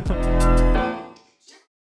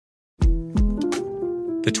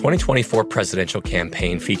 The 2024 presidential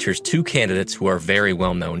campaign features two candidates who are very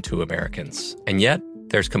well known to Americans. And yet,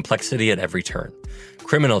 there's complexity at every turn.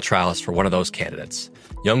 Criminal trials for one of those candidates.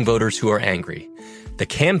 Young voters who are angry. The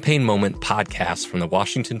Campaign Moment podcast from the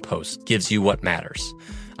Washington Post gives you what matters.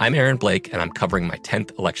 I'm Aaron Blake, and I'm covering my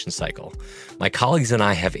 10th election cycle. My colleagues and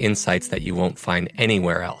I have insights that you won't find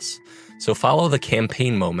anywhere else. So follow The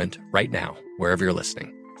Campaign Moment right now, wherever you're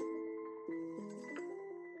listening.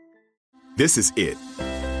 This is it.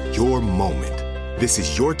 Your moment. This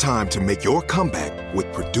is your time to make your comeback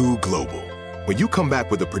with Purdue Global. When you come back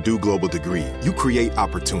with a Purdue Global degree, you create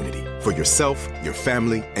opportunity for yourself, your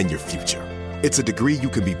family, and your future. It's a degree you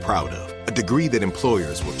can be proud of, a degree that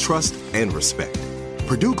employers will trust and respect.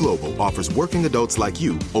 Purdue Global offers working adults like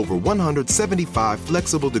you over 175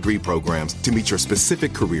 flexible degree programs to meet your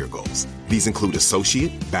specific career goals. These include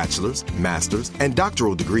associate, bachelor's, master's, and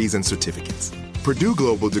doctoral degrees and certificates. Purdue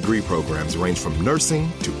Global degree programs range from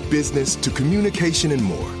nursing to business to communication and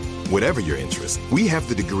more. Whatever your interest, we have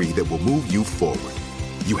the degree that will move you forward.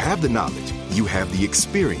 You have the knowledge, you have the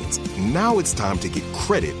experience. Now it's time to get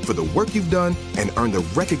credit for the work you've done and earn the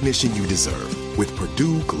recognition you deserve with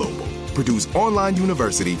Purdue Global, Purdue's online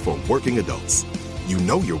university for working adults. You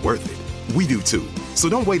know you're worth it. We do too. So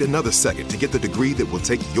don't wait another second to get the degree that will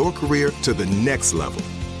take your career to the next level.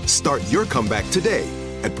 Start your comeback today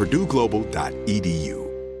at purdueglobal.edu.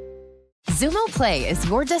 Xumo Play is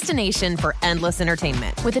your destination for endless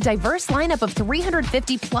entertainment. With a diverse lineup of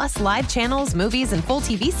 350 plus live channels, movies, and full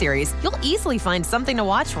TV series, you'll easily find something to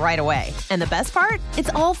watch right away. And the best part?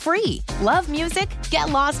 It's all free. Love music? Get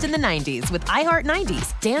lost in the 90s with iHeart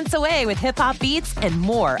 90s, dance away with hip-hop beats, and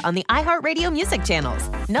more on the iHeartRadio music channels.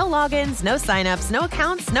 No logins, no signups, no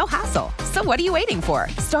accounts, no hassle. So what are you waiting for?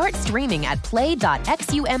 Start streaming at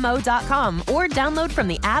play.xumo.com or download from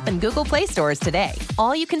the app and Google Play stores today.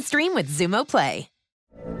 All you can stream with Xumo Play.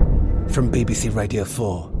 From BBC Radio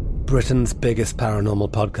 4, Britain's biggest paranormal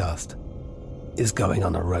podcast is going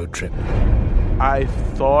on a road trip. I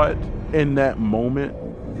thought in that moment,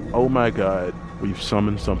 oh my God, we've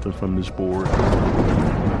summoned something from this board.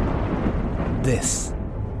 This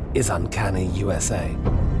is Uncanny USA.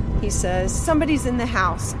 He says, somebody's in the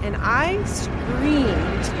house, and I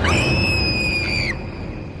screamed.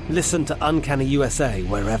 Listen to Uncanny USA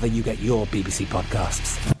wherever you get your BBC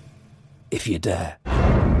podcasts, if you dare.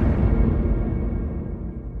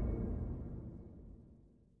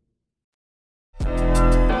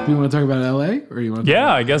 Do you want to talk about LA, or you want to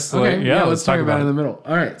I guess. Okay, let's talk about it in the middle.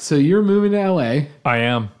 All right, so you're moving to LA. I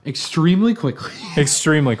am. Extremely quickly.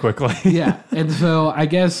 Extremely quickly. Yeah, and so I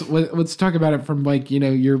guess let's talk about it from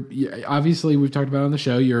you're obviously, we've talked about it on the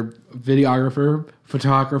show, you're a videographer,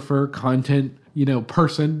 photographer, content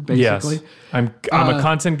person, basically. Yes. I'm a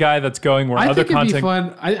content guy that's going where other content. It'd be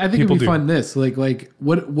fun. I think it'd be fun.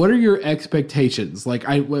 What are your expectations?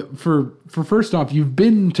 For first off, you've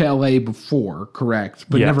been to LA before, correct?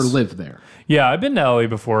 But never lived there. Yeah, I've been to LA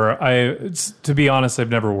before. To be honest, I've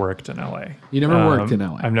never worked in LA. You never worked in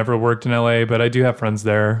LA. I've never worked in LA, but I do have friends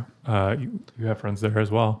there. You have friends there as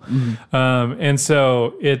well. Mm-hmm. And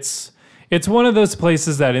so it's one of those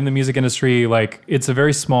places that in the music industry, it's a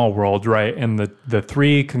very small world, right? And the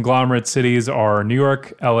three conglomerate cities are New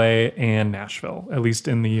York, LA, and Nashville, at least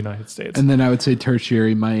in the United States. And then I would say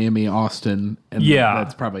tertiary, Miami, Austin. And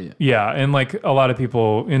that's probably it. Yeah, and a lot of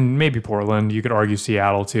people in maybe Portland, you could argue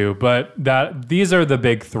Seattle too, but these are the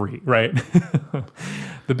big three, right?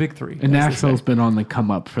 The big three. And Nashville's been on the come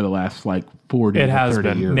up for the last 40 it has 30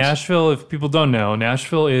 been. years. Nashville, if people don't know,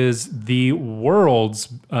 Nashville is the world's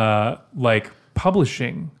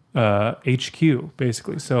publishing HQ,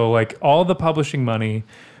 basically. So all the publishing money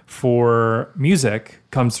for music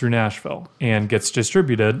comes through Nashville and gets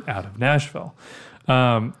distributed out of Nashville.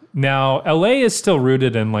 Now, LA is still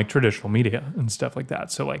rooted in traditional media and stuff like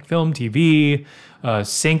that. So film, TV,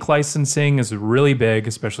 sync licensing is really big,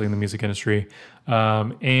 especially in the music industry.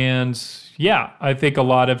 And yeah, I think a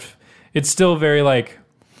lot of it's still very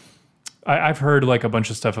I've heard a bunch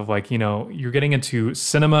of stuff of you're getting into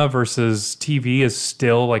cinema versus TV is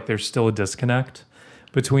still there's still a disconnect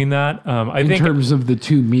between that. I think in terms of the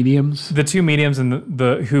two mediums and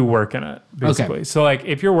the who work in it, basically. Okay. So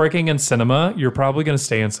if you're working in cinema, you're probably going to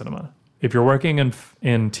stay in cinema. If you're working in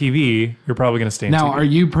TV, you're probably going to stay in TV. Now, are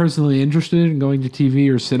you personally interested in going to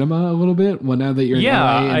TV or cinema a little bit? Well, now that you're in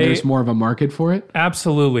LA and there's more of a market for it?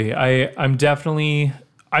 Absolutely.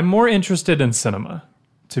 I'm more interested in cinema,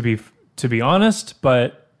 to be honest,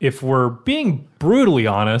 but if we're being brutally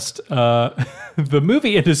honest, the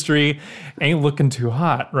movie industry ain't looking too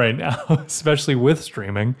hot right now, especially with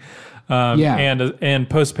streaming. And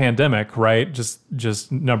post-pandemic, right?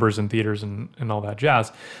 Just numbers in theaters and all that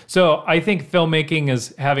jazz. So I think filmmaking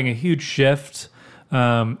is having a huge shift.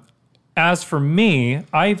 As for me,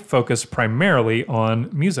 I focus primarily on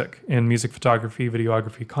music and music photography,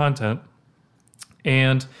 videography, content.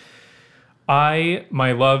 And my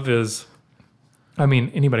love is, I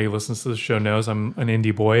mean, anybody who listens to this show knows I'm an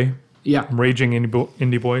indie boy. Yeah. I'm raging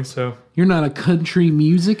indie boy, so. You're not a country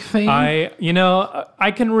music fan?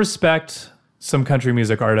 I can respect some country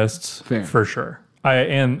music artists. Fair. For sure.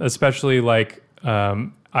 And especially like,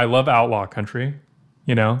 I love outlaw country,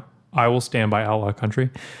 I will stand by outlaw country.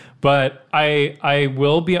 But I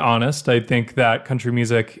will be honest. I think that country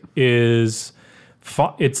music is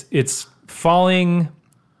it's falling.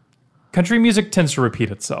 Country music tends to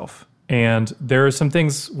repeat itself, and there are some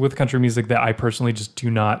things with country music that I personally just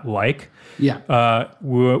do not like. Yeah.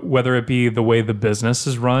 Whether it be the way the business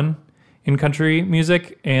is run in country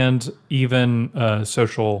music, and even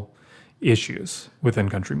social issues within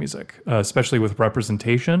country music, especially with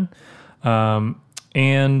representation,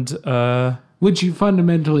 Would you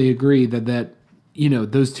fundamentally agree that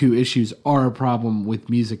those two issues are a problem with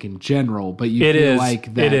music in general, but you feel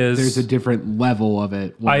like that there's a different level of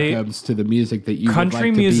it when it comes to the music that you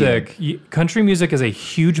country would like to be in? Country music is a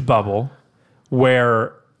huge bubble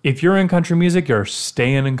where if you're in country music, you're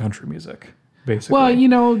staying in country music, basically.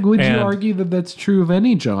 Well, would you argue that that's true of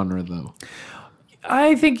any genre, though?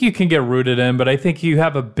 I think you can get rooted in, but I think you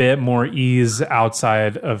have a bit more ease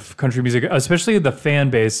outside of country music, especially the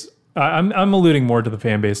fan base. I'm alluding more to the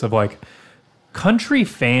fan base of like country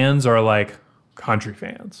fans are like country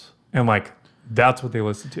fans, and like that's what they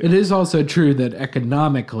listen to. It is also true that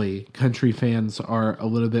economically, country fans are a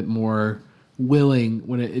little bit more willing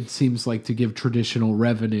when it seems like to give traditional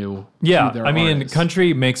revenue. Yeah, to their I mean, artists.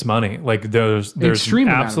 country makes money. Like there's Extreme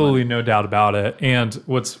amount of absolutely money. no doubt about it. And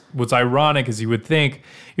what's ironic is you would think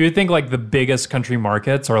like the biggest country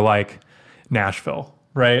markets are like Nashville,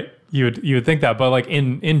 right? You would think that, but like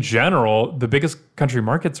in general, the biggest country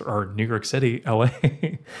markets are New York City, LA,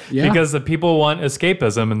 because the people want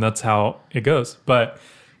escapism, and that's how it goes. But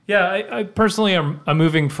yeah, I personally I'm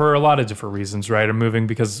moving for a lot of different reasons, right? I'm moving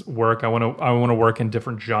because work. I want to work in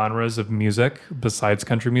different genres of music besides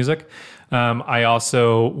country music. I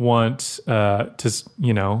also want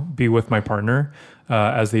to be with my partner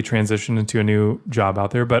as they transition into a new job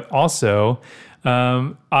out there, but also.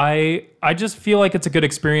 I just feel like it's a good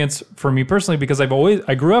experience for me personally because I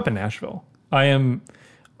grew up in Nashville.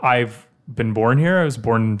 I've been born here. I was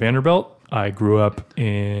born in Vanderbilt. I grew up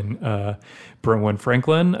in Brentwood,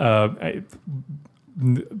 Franklin.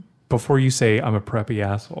 Before you say I'm a preppy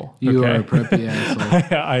asshole, you are a preppy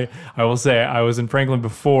asshole. I will say I was in Franklin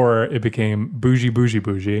before it became bougie,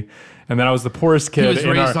 and then I was the poorest kid. He was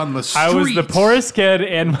raised on the street. I was the poorest kid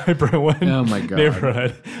in my Brentwood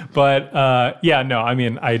neighborhood. But I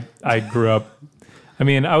mean, I grew up. I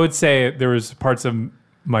mean, I would say there was parts of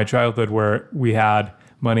my childhood where we had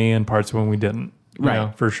money and parts when we didn't.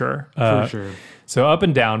 Right, for sure. For sure. So up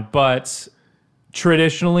and down, but.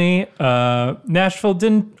 Traditionally, Nashville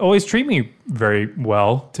didn't always treat me very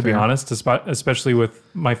well, to be honest, especially with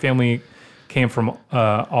my family came from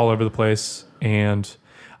all over the place. And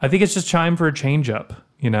I think it's just time for a change up,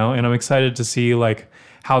 and I'm excited to see like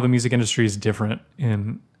how the music industry is different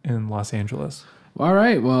in Los Angeles. All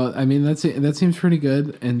right. Well, I mean, that seems pretty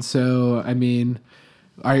good. And so, I mean,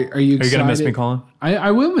 are you excited? Are you gonna miss me, Colin?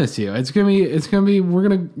 I will miss you. It's gonna be. We're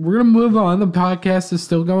gonna move on. The podcast is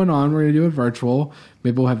still going on. We're gonna do it virtual.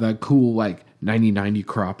 Maybe we'll have that cool like 90-90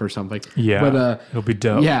 crop or something. Yeah, but it'll be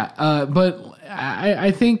dope. Yeah, but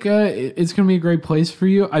I think it's gonna be a great place for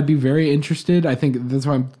you. I'd be very interested. I think that's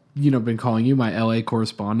why I'm been calling you my LA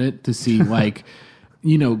correspondent to see like.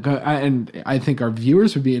 And I think our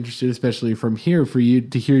viewers would be interested, especially from here, for you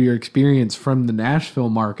to hear your experience from the Nashville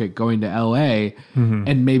market going to LA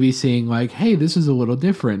and maybe seeing like, hey, this is a little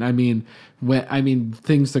different. I mean,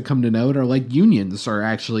 things that come to note are like unions are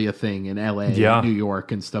actually a thing in LA, and New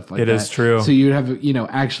York, and stuff like that. It is true. So you'd have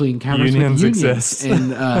actually encounters unions with unions, exist.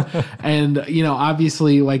 and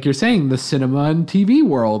obviously, like you're saying, the cinema and TV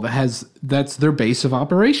world that's their base of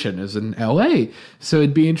operation is in LA. So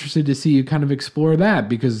it'd be interesting to see you kind of explore that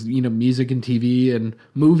because music and TV and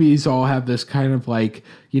movies all have this kind of like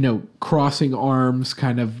crossing arms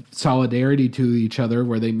kind of solidarity to each other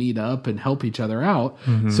where they meet up and help each other out.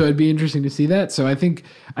 So it'd be interesting to see that. So I think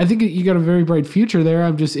you got a very bright future there.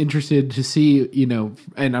 I'm just interested to see,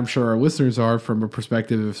 and I'm sure our listeners are, from a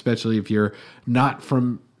perspective, especially if you're not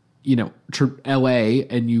from, LA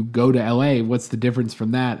and you go to LA, what's the difference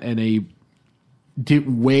from that and a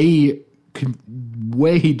way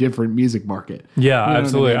different music market? Yeah,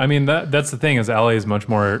 absolutely. I mean, that's the thing is LA is much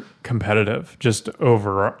more competitive just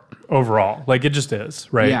overall. Like it just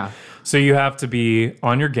is, right? Yeah. So you have to be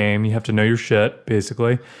on your game. You have to know your shit,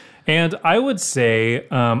 basically. And I would say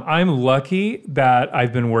I'm lucky that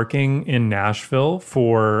I've been working in Nashville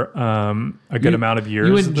for a good amount of years.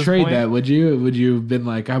 You wouldn't trade that, would you? Would you have been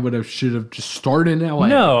like, should have just started in LA?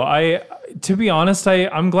 No, to be honest,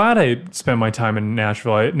 I'm glad I spent my time in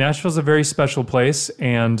Nashville. Nashville's a very special place,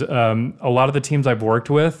 and a lot of the teams I've worked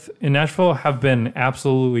with in Nashville have been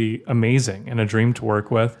absolutely amazing and a dream to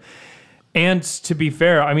work with. And to be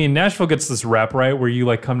fair, I mean, Nashville gets this rep, right, where you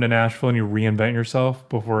like come to Nashville and you reinvent yourself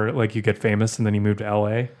before like you get famous and then you move to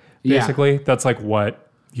LA. Basically, that's like what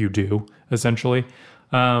you do essentially.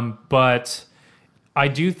 But I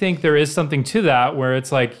do think there is something to that where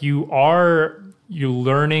it's like you're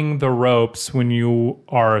learning the ropes when you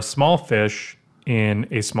are a small fish in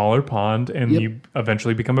a smaller pond, and you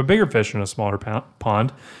eventually become a bigger fish in a smaller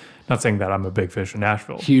pond. Not saying that I'm a big fish in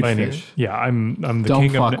Nashville. Huge fish. Yeah, I'm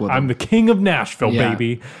the king of Nashville,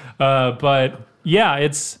 baby. But yeah,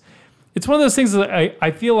 it's one of those things that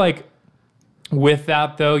I feel like with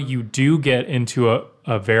that though, you do get into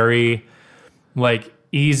a very like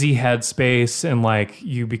easy headspace, and like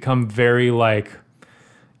you become very like,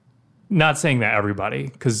 not saying that everybody,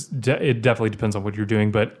 because it definitely depends on what you're doing,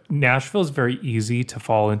 but Nashville is very easy to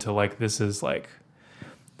fall into like, this is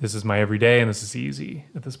my everyday and this is easy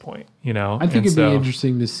at this point, you know? I think it'd be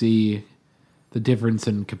interesting to see the difference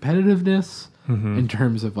in competitiveness in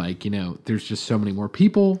terms of like, you know, there's just so many more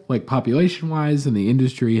people, like population wise, and the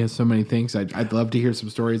industry has so many things. I'd love to hear some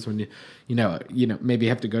stories when you know, maybe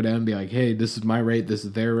have to go down and be like, hey, this is my rate, this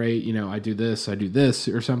is their rate, you know, I do this,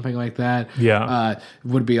 or something like that. Yeah.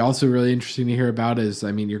 Would be also really interesting to hear about is,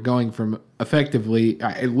 I mean, you're going from effectively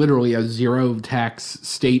literally a zero tax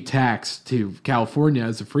state tax to California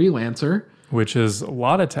as a freelancer. Which is a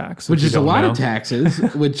lot of tax. Which is a lot of taxes.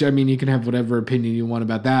 Which, I mean, you can have whatever opinion you want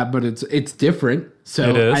about that, but it's different. So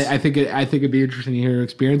it is. I think it'd be interesting to hear your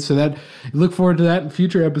experience. So that look forward to that in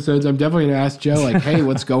future episodes. I'm definitely going to ask Joe, like, hey,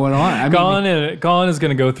 what's going on? Colin is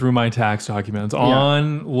going to go through my tax documents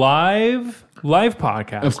on live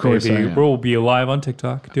podcast. Of course, we'll be live on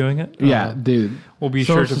TikTok doing it. Yeah, dude. We'll be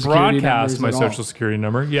sure to broadcast my social security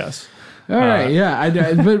number. Yes. All right,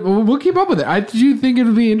 but we'll keep up with it. Do you think it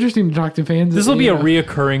would be interesting to talk to fans? This will be a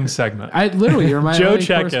reoccurring segment. Literally, you're my Joe LA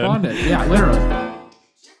correspondent. Yeah, literally.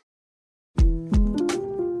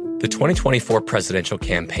 The 2024 presidential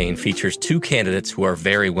campaign features two candidates who are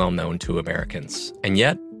very well known to Americans. And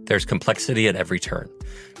yet, there's complexity at every turn.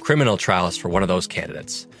 Criminal trials for one of those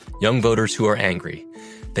candidates. Young voters who are angry.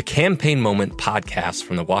 The Campaign Moment podcast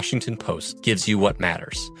from the Washington Post gives you what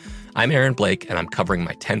matters. I'm Aaron Blake, and I'm covering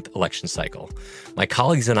my 10th election cycle. My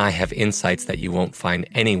colleagues and I have insights that you won't find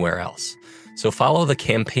anywhere else. So follow the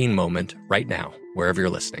Campaign Moment right now, wherever you're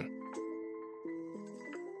listening.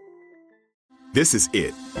 This is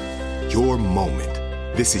it. Your moment.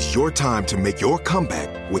 This is your time to make your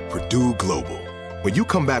comeback with Purdue Global. When you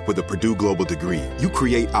come back with a Purdue Global degree, you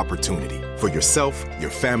create opportunity for yourself, your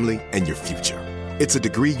family, and your future. It's a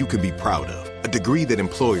degree you can be proud of, a degree that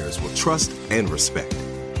employers will trust and respect.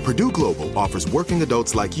 Purdue Global offers working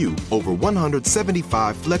adults like you over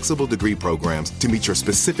 175 flexible degree programs to meet your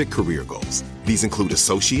specific career goals. These include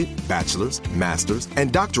associate, bachelor's, master's,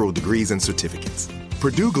 and doctoral degrees and certificates.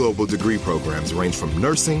 Purdue Global degree programs range from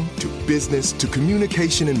nursing to business to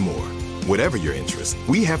communication and more. Whatever your interest,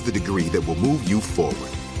 we have the degree that will move you forward.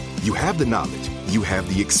 You have the knowledge, you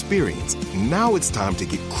have the experience. Now it's time to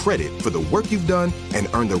get credit for the work you've done and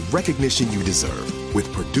earn the recognition you deserve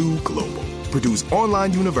with Purdue Global, Purdue's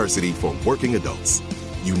online university for working adults.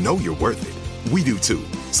 You know you're worth it. We do too.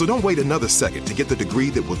 So don't wait another second to get the degree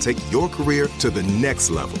that will take your career to the next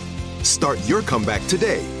level. Start your comeback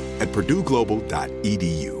today at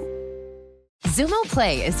purdueglobal.edu. Zumo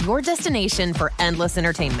Play is your destination for endless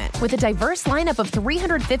entertainment. With a diverse lineup of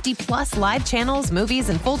 350 plus live channels, movies,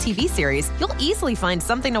 and full TV series, you'll easily find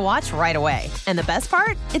something to watch right away. And the best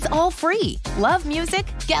part? It's all free. Love music?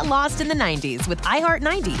 Get lost in the 90s with iHeart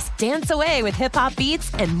 90s, dance away with hip-hop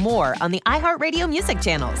beats, and more on the iHeartRadio music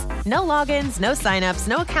channels. No logins, no signups,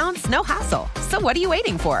 no accounts, no hassle. So what are you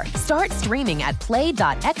waiting for? Start streaming at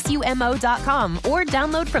play.xumo.com or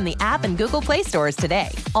download from the app and Google Play stores today.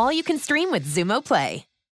 All you can stream with Zumo Play.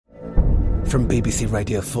 From BBC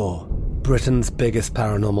Radio 4, Britain's biggest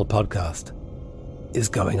paranormal podcast is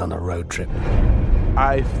going on a road trip.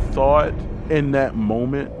 I thought in that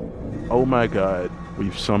moment, oh my God,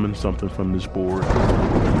 we've summoned something from this board.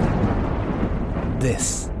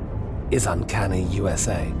 This is Uncanny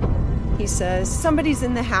USA. He says, somebody's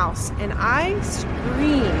in the house, and I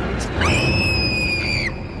screamed.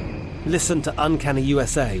 Listen to Uncanny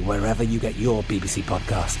USA wherever you get your BBC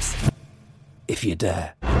podcasts, if you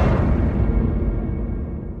dare.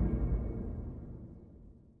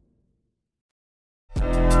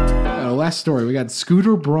 last story. We got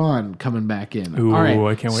Scooter Braun coming back in. Ooh, all right.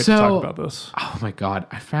 I can't wait to talk about this. Oh my God.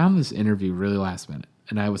 I found this interview really last minute.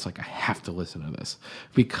 And I was like, I have to listen to this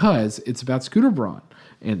because it's about Scooter Braun.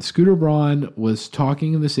 And Scooter Braun was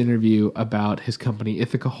talking in this interview about his company,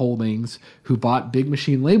 Ithaca Holdings, who bought Big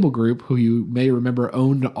Machine Label Group, who you may remember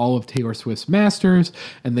owned all of Taylor Swift's masters.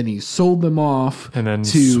 And then he sold them off and then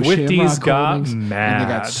to Swifties Shamrock got Holdings, mad. And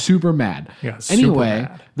they got super mad. Anyway,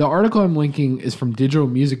 the article I'm linking is from Digital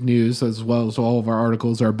Music News, as well as all of our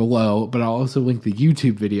articles are below. But I'll also link the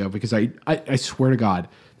YouTube video because I swear to God,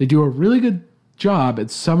 they do a really good job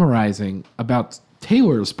at summarizing about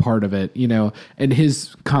Taylor's part of it, and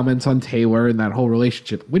his comments on Taylor and that whole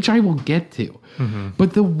relationship, which I will get to. Mm-hmm.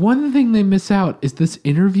 But the one thing they miss out is this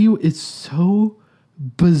interview is so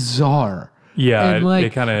bizarre. Yeah,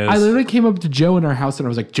 it kind of is. I literally came up to Joe in our house and I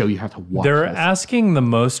was like, Joe, you have to watch They're this. asking the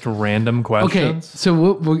most random questions. Okay, so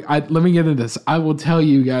let me get into this. I will tell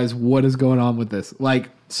you guys what is going on with this.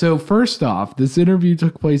 So first off, this interview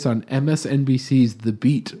took place on MSNBC's The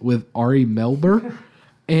Beat with Ari Melber.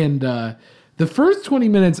 And the first 20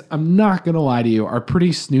 minutes, I'm not going to lie to you, are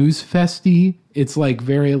pretty snooze-festy. It's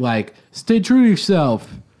very stay true to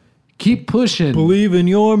yourself. Keep pushing. Believe in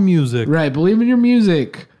your music. Right, believe in your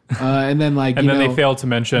music. And then and then they failed to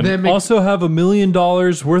mention also have $1 million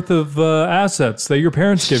worth of assets that your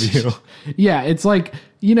parents give you. Yeah, it's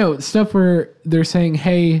stuff where they're saying,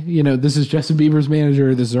 hey, this is Justin Bieber's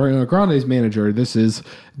manager, this is Ariana Grande's manager, this is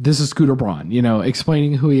Scooter Braun,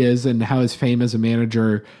 explaining who he is and how his fame as a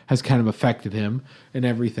manager has kind of affected him and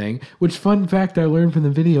everything. Which, fun fact I learned from the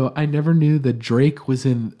video, I never knew that Drake was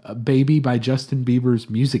in Baby by Justin Bieber's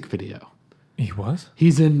music video. He was?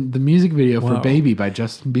 He's in the music video for Baby by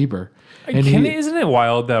Justin Bieber. And isn't it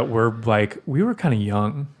wild that we were kind of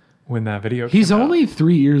young when that video came He's out? only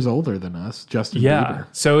 3 years older than us, Justin Bieber.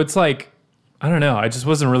 So it's I don't know. I just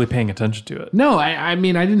wasn't really paying attention to it. No, I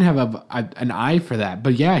mean, I didn't have an eye for that.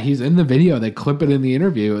 But yeah, he's in the video. They clip it in the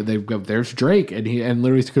interview. They go, there's Drake. And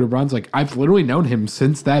literally Scooter Braun's like, I've literally known him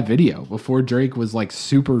since that video. Before Drake was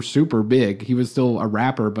super, super big. He was still a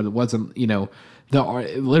rapper, but it wasn't,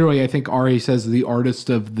 literally, I think Ari says the artist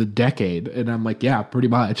of the decade. And I'm like, yeah, pretty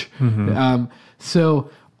much. Mm-hmm. So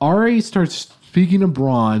Ari starts speaking to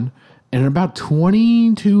Braun. And in about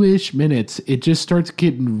 22-ish minutes, it just starts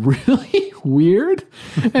getting really weird.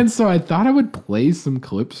 And so I thought I would play some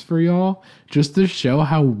clips for y'all just to show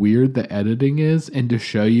how weird the editing is and to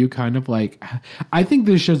show you kind of I think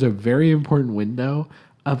this shows a very important window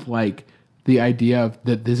of the idea of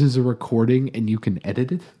that this is a recording and you can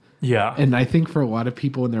edit it. Yeah. And I think for a lot of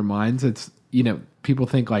people in their minds, it's, people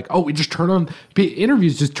think we just turn on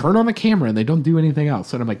interviews, just turn on the camera and they don't do anything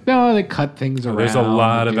else. And I'm like, no, they cut things around. There's a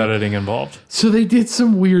lot of editing involved. So they did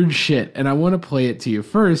some weird shit. And I want to play it to you.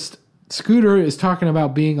 First, Scooter is talking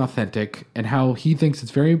about being authentic and how he thinks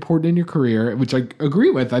it's very important in your career, which I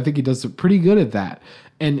agree with. I think he does pretty good at that.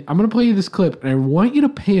 And I'm going to play you this clip and I want you to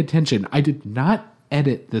pay attention. I did not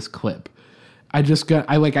edit this clip. I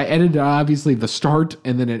edited obviously the start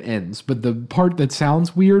and then it ends, but the part that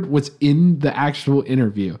sounds weird was in the actual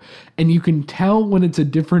interview. And you can tell when it's a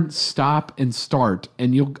different stop and start,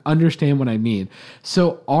 and you'll understand what I mean.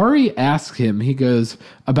 So Ari asks him, he goes,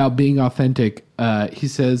 about being authentic. He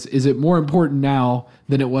says, is it more important now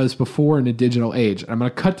than it was before in a digital age? And I'm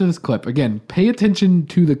going to cut to this clip. Again, pay attention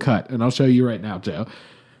to the cut, and I'll show you right now, Joe.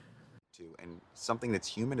 And something that's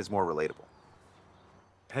human is more relatable.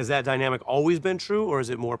 Has that dynamic always been true, or is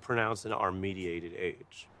it more pronounced in our mediated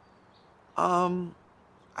age?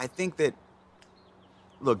 I think that,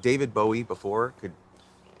 look, David Bowie before could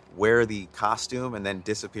wear the costume and then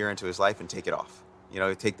disappear into his life and take it off.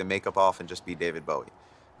 Take the makeup off and just be David Bowie.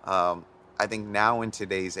 I think now in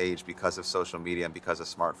today's age, because of social media and because of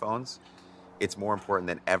smartphones, it's more important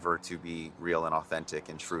than ever to be real and authentic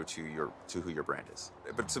and true to who your brand is.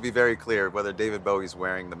 But to be very clear, whether David Bowie's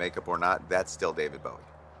wearing the makeup or not, that's still David Bowie.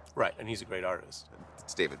 Right, and he's a great artist.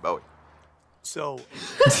 It's David Bowie. So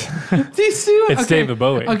it's David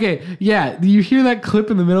Bowie. Okay, yeah, you hear that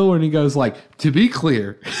clip in the middle when he goes to be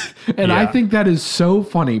clear. And I think that is so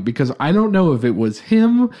funny because I don't know if it was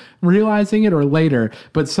him realizing it or later,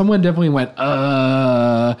 but someone definitely went,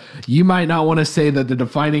 you might not want to say that the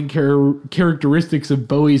defining characteristics of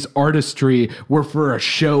Bowie's artistry were for a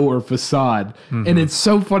show or facade. Mm-hmm. And it's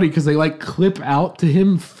so funny because they clip out to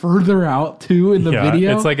him further out too in the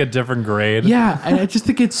video. It's a different grade. Yeah, and I just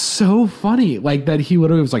think it's so funny. That he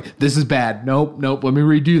literally was like, this is bad. Nope. Let me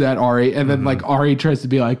redo that, Ari. And then Ari tries to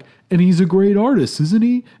be like, and he's a great artist, isn't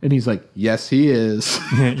he? And he's like, yes, he is.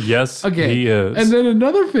 Yes, he is. And then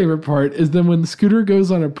another favorite part is then when Scooter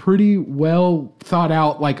goes on a pretty well thought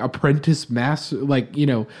out apprentice master,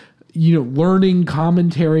 learning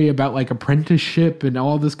commentary about like apprenticeship and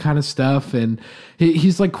all this kind of stuff. And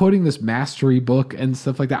he's like quoting this mastery book and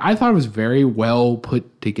stuff like that. I thought it was very well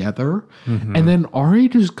put together. Mm-hmm. And then Ari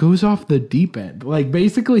just goes off the deep end. Like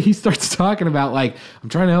basically he starts talking about like, I'm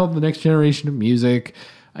trying to help the next generation of music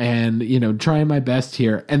and, trying my best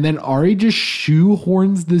here. And then Ari just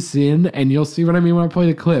shoehorns this in, and you'll see what I mean when I play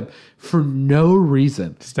the clip, for no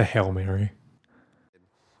reason. Just a Hail Mary.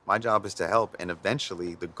 My job is to help, and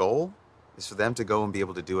eventually the goal is for them to go and be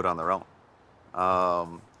able to do it on their own.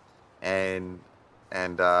 And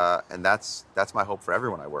that's my hope for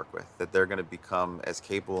everyone I work with, that they're going to become as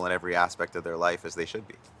capable in every aspect of their life as they should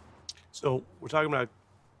be. So we're talking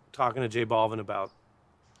to J Balvin about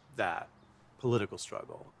that political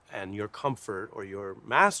struggle and your comfort or your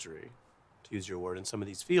mastery, to use your word, in some of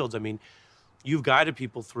these fields. I mean, you've guided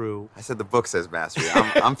people through. I said the book says mastery.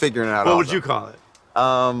 I'm figuring it out. What would you call it?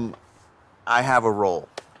 I have a role,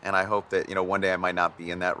 and I hope that one day I might not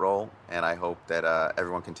be in that role, and I hope that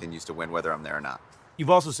everyone continues to win whether I'm there or not.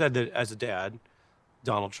 You've also said that as a dad,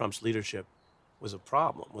 Donald Trump's leadership was an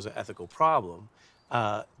ethical problem.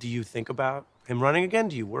 Do you think about him running again?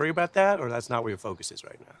 Do you worry about that, or that's not where your focus is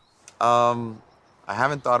right now? I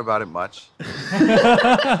haven't thought about it much.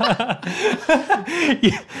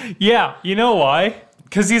 Yeah, you know why?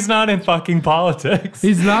 Because he's not in fucking politics.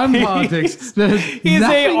 He's not in politics. He's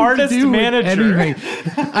a artist manager.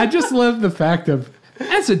 I just love the fact of,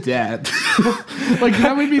 as a dad, like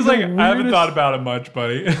that would be like, I haven't thought about it much,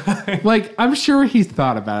 buddy. Like, I'm sure he's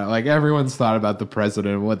thought about it. Like, everyone's thought about the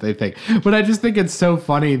president and what they think. But I just think it's so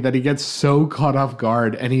funny that he gets so caught off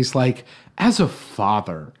guard, and he's like, as a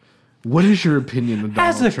father, what is your opinion of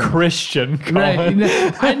Donald Trump? As a Christian, Colin.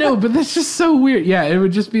 Right, I know, but that's just so weird. Yeah, it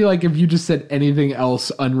would just be like if you just said anything else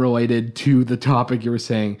unrelated to the topic you were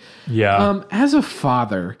saying. Yeah. As a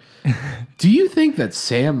father, do you think that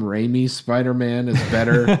Sam Raimi's Spider-Man is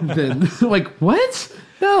better than... Like, what?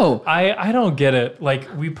 No. I don't get it. Like,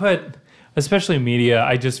 we put... Especially media,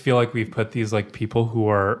 I just feel like we've put these, like, people who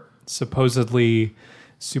are supposedly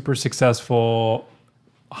super successful...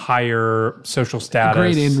 higher social status,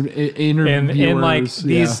 great interviewers, and like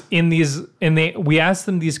these, we ask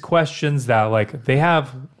them these questions that like they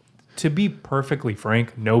have, to be perfectly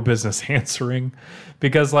frank, no business answering,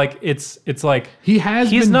 because like it's like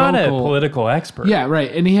he's not a political expert. Yeah, right.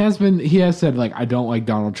 And he has said like, I don't like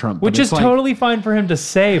Donald Trump, which is totally fine for him to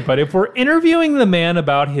say. But if we're interviewing the man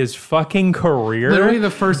about his fucking career, literally the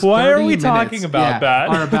first, why are we talking about that?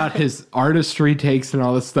 Or about his artistry takes and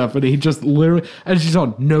all this stuff, and he just literally, and she's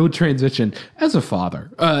on no transition as a father.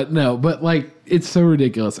 No, but like it's so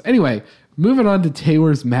ridiculous. Anyway, moving on to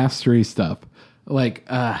Taylor's mastery stuff. Like,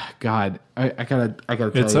 God, I gotta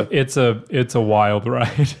tell you. It's a wild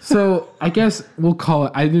ride. So I guess we'll call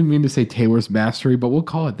it, I didn't mean to say Taylor's mastery, but we'll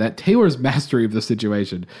call it that. Taylor's mastery of the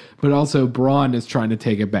situation. But also Braun is trying to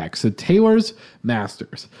take it back. So Taylor's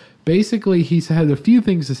masters. Basically, he's had a few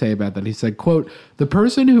things to say about that. He said, quote, "The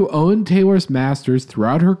person who owned Taylor's masters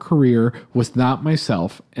throughout her career was not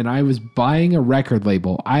myself, and I was buying a record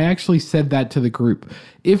label. I actually said that to the group.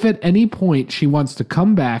 If at any point she wants to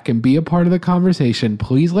come back and be a part of the conversation,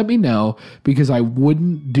 please let me know, because I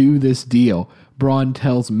wouldn't do this deal," Braun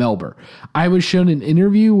tells Melber. "I was shown an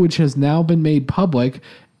interview which has now been made public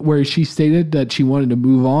where she stated that she wanted to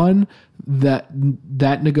move on that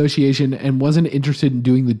negotiation and wasn't interested in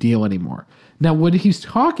doing the deal anymore." Now, what he's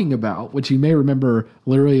talking about, which you may remember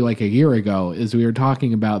literally like a year ago, is we were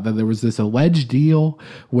talking about that there was this alleged deal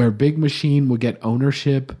where Big Machine would get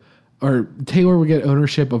ownership, or Taylor would get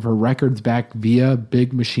ownership of her records back via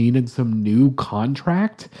Big Machine in some new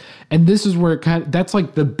contract. And this is where that's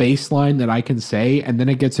like the baseline that I can say. And then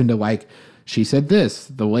it gets into like, she said this,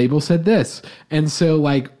 the label said this. And so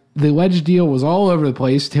like, the alleged deal was all over the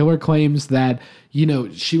place. Taylor claims that,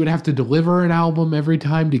 she would have to deliver an album every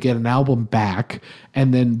time to get an album back.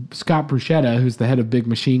 And then Scott Bruschetta, who's the head of Big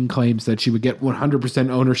Machine, claims that she would get 100%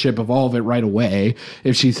 ownership of all of it right away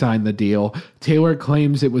if she signed the deal. Taylor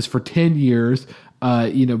claims it was for 10 years.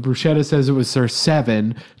 Bruschetta says it was for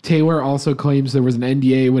 7. Taylor also claims there was an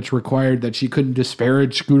NDA which required that she couldn't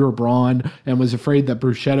disparage Scooter Braun, and was afraid that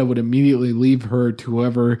Bruschetta would immediately leave her to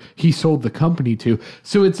whoever he sold the company to.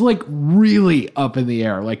 So it's like really up in the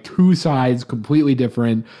air, like two sides completely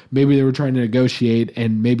different. Maybe they were trying to negotiate,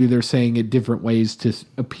 and maybe they're saying it different ways to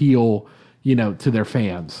appeal, to their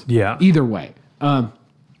fans. Yeah. Either way.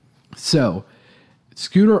 So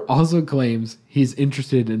Scooter also claims he's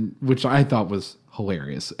interested in, which I thought was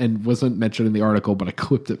hilarious and wasn't mentioned in the article, but I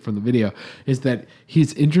clipped it from the video, is that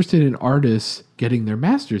he's interested in artists getting their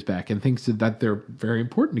masters back and thinks that they're very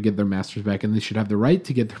important to get their masters back and they should have the right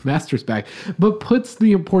to get their masters back, but puts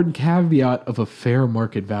the important caveat of a fair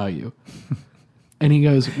market value. And he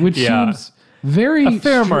goes, which seems very a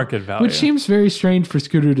fair market value, which seems very strange for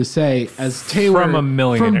Scooter to say, as Taylor from a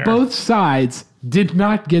millionaire from both sides did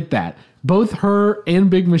not get that. Both her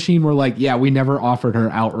and Big Machine were like, yeah, we never offered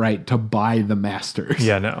her outright to buy the masters.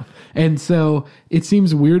 Yeah, no. And so it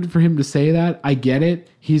seems weird for him to say that. I get it.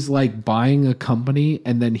 He's like buying a company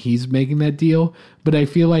and then he's making that deal. But I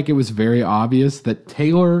feel like it was very obvious that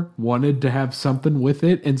Taylor wanted to have something with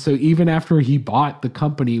it. And so even after he bought the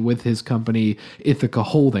company with his company, Ithaca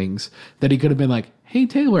Holdings, that he could have been like, hey,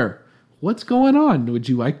 Taylor, what's going on? Would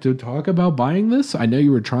you like to talk about buying this? I know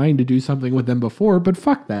you were trying to do something with them before, but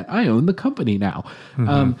fuck that. I own the company now.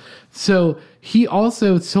 Mm-hmm. So he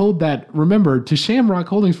also sold that, remember, to Shamrock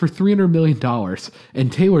Holdings for $300 million.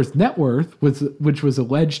 And Taylor's net worth, which was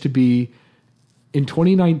alleged to be, in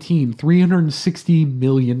 2019, $360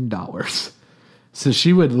 million. So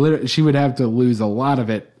she would have to lose a lot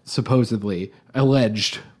of it, supposedly,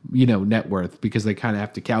 alleged, net worth, because they kind of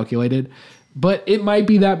have to calculate it. But it might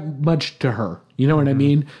be that much to her. You know what I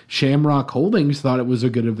mean? Shamrock Holdings thought it was a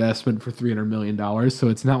good investment for $300 million. So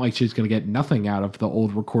it's not like she's going to get nothing out of the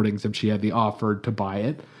old recordings if she had the offer to buy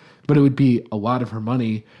it. But it would be a lot of her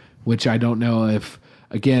money, which I don't know if,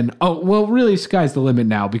 again, really sky's the limit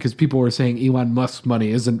now because people were saying Elon Musk's money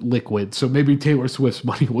isn't liquid. So maybe Taylor Swift's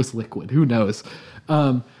money was liquid. Who knows?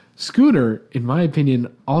 Scooter, in my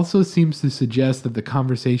opinion, also seems to suggest that the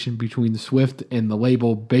conversation between Swift and the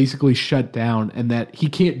label basically shut down and that he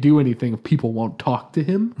can't do anything if people won't talk to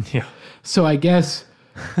him. Yeah. So I guess,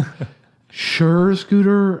 sure,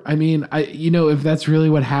 Scooter. I mean, if that's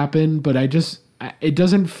really what happened, but it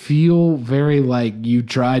doesn't feel very like you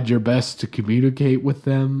tried your best to communicate with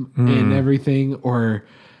them and everything, or...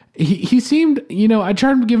 He seemed, I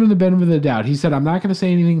tried to give him the benefit of the doubt. He said, I'm not going to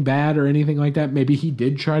say anything bad or anything like that. Maybe he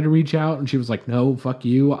did try to reach out and she was like, no, fuck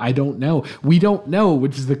you. I don't know. We don't know,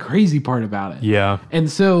 which is the crazy part about it. Yeah.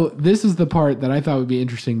 And so this is the part that I thought would be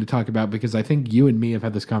interesting to talk about because I think you and me have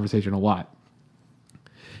had this conversation a lot.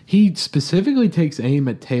 He specifically takes aim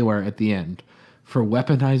at Taylor at the end for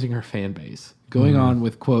weaponizing her fan base. Going on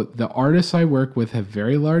with, quote, the artists I work with have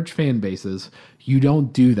very large fan bases. You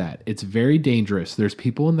don't do that. It's very dangerous. There's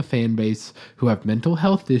people in the fan base who have mental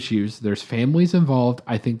health issues. There's families involved.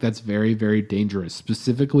 I think that's very, very dangerous.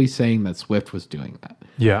 Specifically saying that Swift was doing that.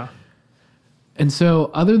 Yeah. And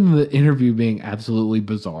so other than the interview being absolutely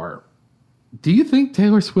bizarre, do you think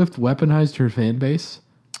Taylor Swift weaponized her fan base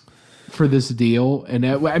for this deal? And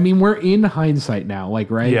I mean, we're in hindsight now,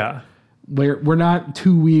 right? Yeah. We're not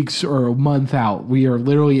 2 weeks or a month out. We are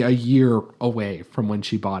literally a year away from when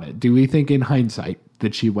she bought it. Do we think in hindsight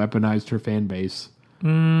that she weaponized her fan base?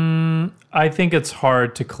 I think it's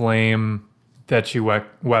hard to claim that she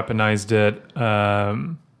weaponized it,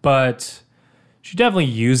 but she definitely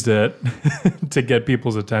used it to get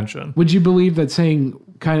people's attention. Would you believe that saying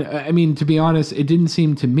to be honest, it didn't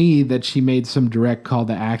seem to me that she made some direct call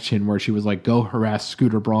to action where she was like, go harass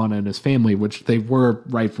Scooter Braun and his family, which they were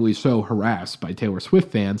rightfully so harassed by Taylor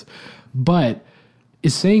Swift fans. But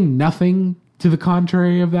is saying nothing to the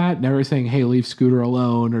contrary of that, never saying, hey, leave Scooter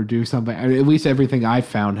alone or do something. I mean, at least everything I've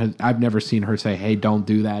found, I've never seen her say, hey, don't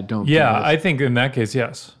do that. Don't do this. I think in that case,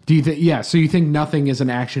 yes. Do you think, so you think nothing is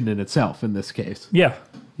an action in itself in this case? Yeah.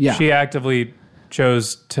 Yeah. She actively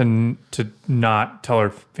chose to not tell her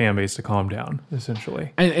fan base to calm down,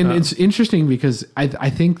 essentially. And it's interesting because I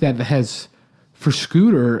think that has, for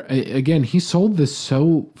Scooter, again, he sold this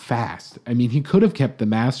so fast. I mean, he could have kept the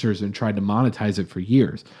masters and tried to monetize it for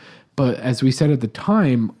years. But as we said at the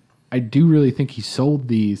time, I do really think he sold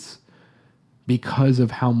these because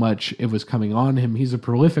of how much it was coming on him. He's a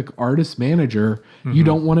prolific artist manager. Mm-hmm. You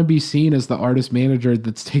don't want to be seen as the artist manager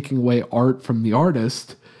that's taking away art from the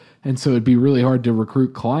artist. And so it'd be really hard to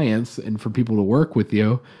recruit clients and for people to work with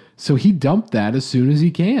you. So he dumped that as soon as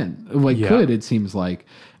he can. It seems like.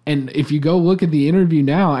 And if you go look at the interview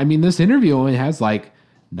now, I mean, this interview only has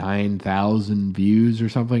 9,000 views or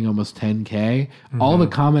something, almost 10K. Mm-hmm. All the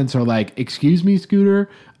comments are like, excuse me, Scooter.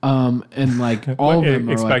 And all of them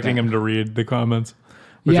are expecting him to read the comments,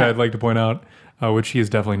 which I'd like to point out, which he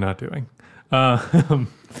is definitely not doing. But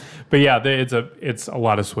yeah, it's a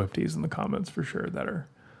lot of Swifties in the comments for sure that are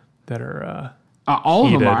all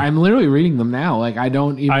heated. Of them are. I'm literally reading them now. I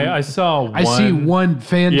don't even. I saw one. I see one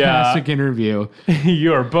fantastic interview.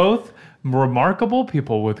 You are both remarkable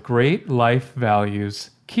people with great life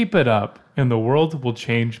values. Keep it up, and the world will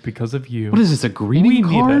change because of you. What is this, a greeting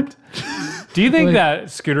card? Do you think that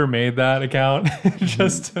Scooter made that account?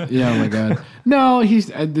 Just yeah, oh my God. No, he's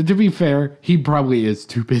to be fair, he probably is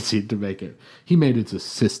too busy to make it. He made his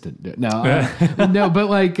assistant do it. No, no, but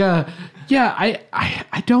like, yeah,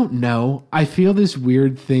 I don't know. I feel this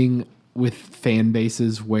weird thing with fan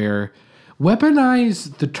bases where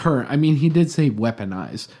weaponize the term. I mean, he did say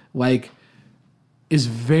weaponize, like, is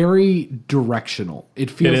very directional. It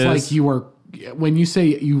feels like you are, when you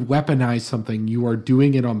say you weaponize something, you are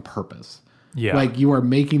doing it on purpose. Yeah. Like you are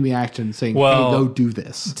making the action saying, hey, go do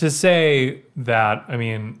this. To say that, I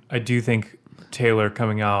mean, I do think Taylor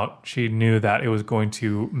coming out, she knew that it was going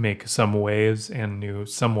to make some waves and knew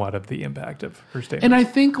somewhat of the impact of her statement. And I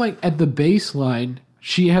think like at the baseline,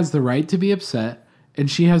 she has the right to be upset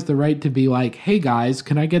and she has the right to be like, hey guys,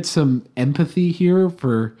 can I get some empathy here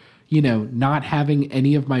for, you know, not having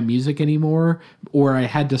any of my music anymore, or I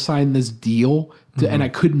had to sign this deal and I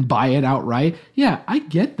couldn't buy it outright. Yeah, I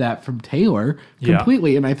get that from Taylor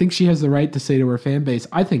completely. And I think she has the right to say to her fan base,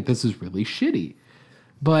 I think this is really shitty.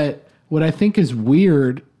 But what I think is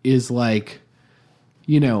weird is like,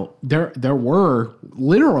 you know, there were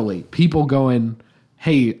literally people going,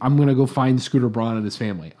 hey, I'm going to go find Scooter Braun and his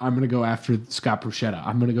family. I'm going to go after Scott Bruschetta.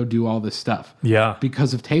 I'm going to go do all this stuff. Yeah.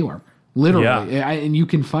 Because of Taylor. Literally. Yeah. And you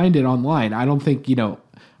can find it online. I don't think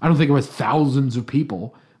it was thousands of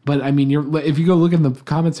people. But I mean, if you go look in the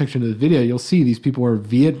comment section of the video, you'll see these people are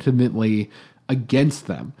vehemently against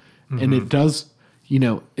them. Mm-hmm. And it does, you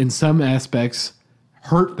know, in some aspects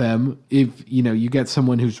hurt them if, you know, you get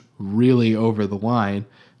someone who's really over the line,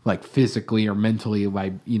 like physically or mentally,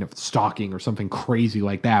 like, you know, stalking or something crazy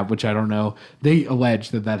like that, which I don't know. They allege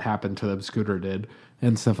that happened to them, Scooter did,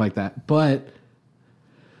 and stuff like that. But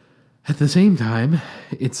at the same time,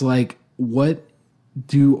 it's like, what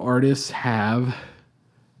do artists have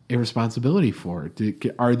a responsibility for?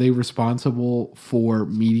 Are they responsible for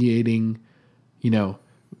mediating, you know,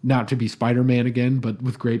 not to be Spider-Man again, but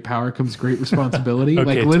with great power comes great responsibility? Okay,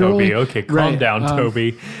 like literally, Toby. Okay, calm down,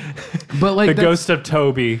 Toby. But like the ghost of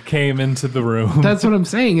Toby came into the room. That's what I'm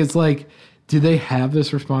saying. It's like, do they have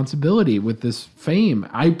this responsibility with this fame?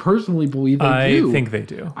 I personally believe they do. I think they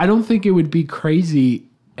do. I don't think it would be crazy,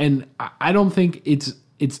 and I don't think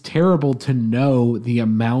it's terrible to know the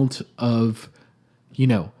amount of, you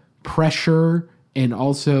know, pressure and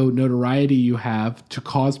also notoriety you have to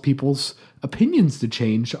cause people's opinions to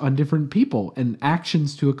change on different people and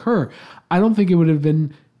actions to occur. I don't think it would have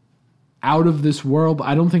been out of this world.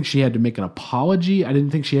 I don't think she had to make an apology. I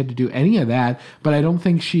didn't think she had to do any of that, but I don't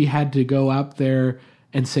think she had to go out there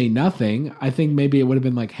and say nothing. I think maybe it would have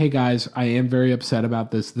been like, hey guys, I am very upset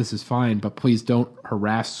about this. This is fine, but please don't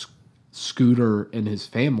harass Scooter and his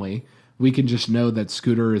family. We can just know that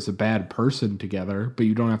Scooter is a bad person together, but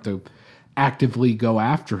you don't have to actively go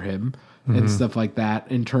after him and stuff like that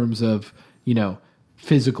in terms of, you know,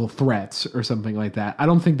 physical threats or something like that. I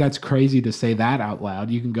don't think that's crazy to say that out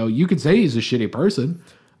loud. You could say he's a shitty person.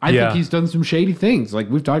 I think he's done some shady things. Like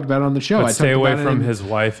we've talked about on the show. But stay away from his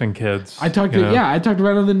wife and kids. I talked about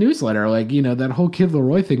it on the newsletter. Like, you know, that whole Kid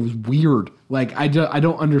Laroi thing was weird. Like, I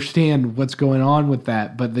don't understand what's going on with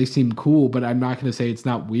that, but they seem cool. But I'm not going to say it's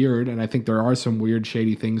not weird. And I think there are some weird,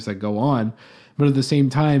 shady things that go on. But at the same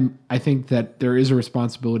time, I think that there is a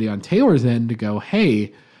responsibility on Taylor's end to go,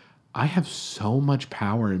 hey, I have so much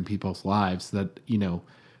power in people's lives that, you know,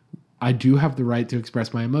 I do have the right to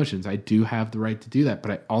express my emotions. I do have the right to do that,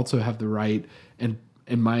 but I also have the right and,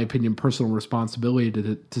 in my opinion, personal responsibility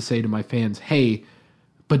to say to my fans, hey,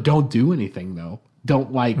 but don't do anything though.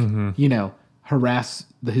 Don't you know, harass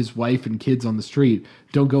his wife and kids on the street.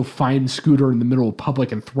 Don't go find Scooter in the middle of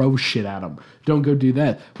public and throw shit at him. Don't go do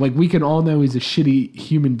that. Like, we can all know he's a shitty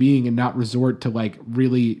human being and not resort to like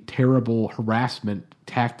really terrible harassment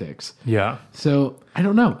tactics. Yeah. So I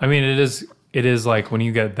don't know. I mean, it is like when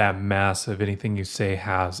you get that massive, anything you say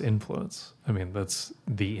has influence. I mean, that's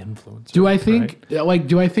the influence. Do I think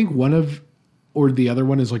one of or the other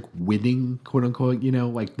one is like winning, quote unquote, you know,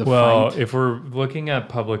 like the fight? Well, if we're looking at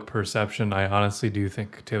public perception, I honestly do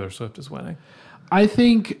think Taylor Swift is winning. I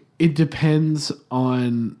think it depends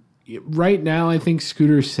on right now. I think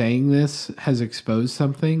Scooter saying this has exposed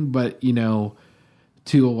something, but you know,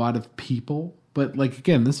 to a lot of people. But like,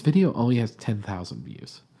 again, this video only has 10,000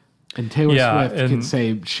 views. And Taylor Swift can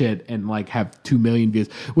say shit and like have 2 million views,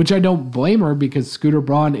 which I don't blame her because Scooter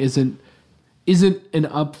Braun isn't an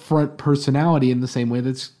upfront personality in the same way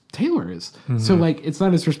that Taylor is. So like, it's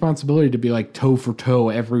not his responsibility to be like toe for toe.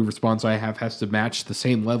 Every response I have has to match the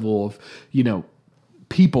same level of, you know,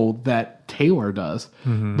 people that Taylor does.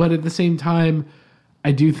 But at the same time,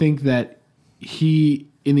 I do think that he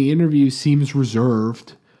in the interview seems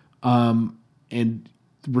reserved. And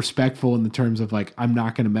respectful in the terms of like, I'm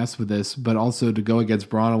not going to mess with this, but also to go against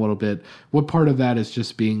Braun a little bit. What part of that is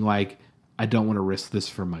just being like, I don't want to risk this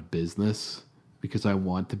for my business because I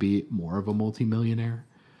want to be more of a multimillionaire.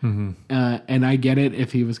 Mm-hmm. And I get it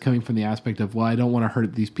if he was coming from the aspect of, well, I don't want to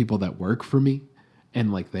hurt these people that work for me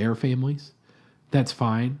and like their families. That's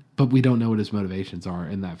fine. But we don't know what his motivations are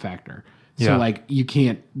in that factor. So like, you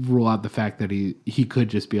can't rule out the fact that he could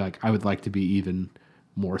just be like, I would like to be even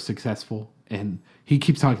more successful. And he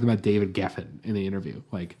keeps talking about David Geffen in the interview.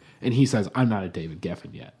 Like, and he says, I'm not a David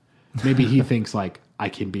Geffen yet. Maybe he thinks like, I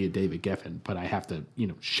can be a David Geffen, but I have to,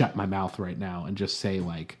 shut my mouth right now and just say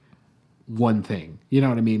like one thing. You know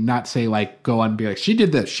what I mean? Not say like, go on and be like, she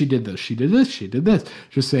did this, she did this, she did this, she did this.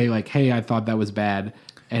 Just say like, hey, I thought that was bad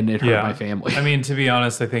and it hurt my family. I mean, to be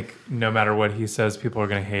honest, I think no matter what he says, people are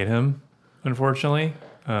going to hate him, unfortunately.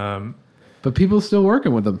 But people are still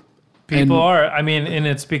working with him. People are. I mean, and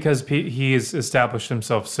it's because he's established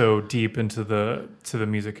himself so deep into the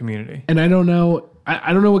music community. And I don't know.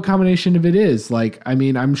 I don't know what combination of it is. Like, I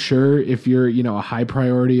mean, I'm sure if you're, a high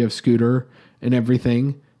priority of Scooter and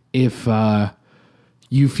everything, if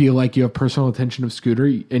you feel like you have personal attention of Scooter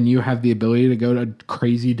and you have the ability to go to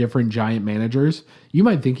crazy different giant managers, you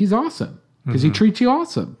might think he's awesome because he treats you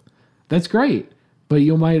awesome. That's great. But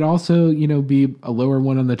you might also, be a lower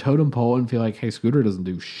one on the totem pole and feel like, hey, Scooter doesn't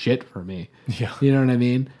do shit for me. Yeah. You know what I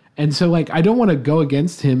mean? And so, like, I don't want to go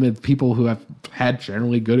against him and people who have had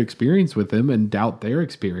generally good experience with him and doubt their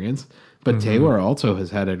experience. But Taylor also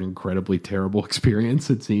has had an incredibly terrible experience,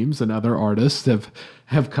 it seems, and other artists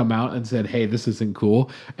have come out and said, hey, this isn't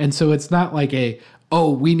cool. And so it's not like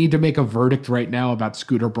we need to make a verdict right now about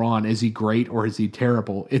Scooter Braun. Is he great or is he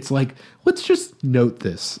terrible? It's like, let's just note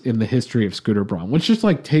this in the history of Scooter Braun. Let's just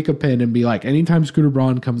like take a pen and be like, anytime Scooter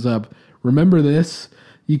Braun comes up, remember this.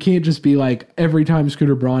 You can't just be like, every time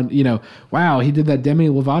Scooter Braun, wow, he did that Demi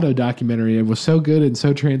Lovato documentary. It was so good and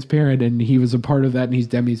so transparent, and he was a part of that, and he's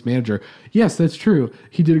Demi's manager. Yes, that's true.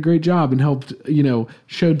 He did a great job and helped,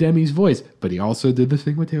 show Demi's voice. But he also did the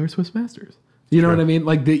thing with Taylor Swift's Masters. You know what I mean?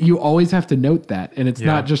 Like, you always have to note that, and it's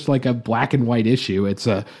not just like a black and white issue. It's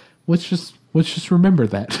let's just remember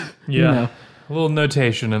that. Yeah, a little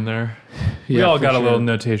notation in there. We all got a little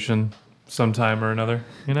notation sometime or another.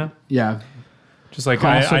 Yeah. Just like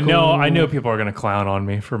I know people are going to clown on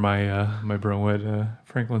me for my my Brentwood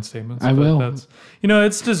Franklin statements. I will. That's,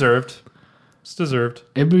 it's deserved. It's deserved.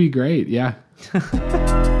 It'd be great. Yeah.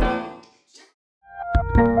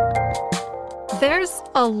 There's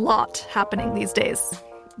a lot happening these days,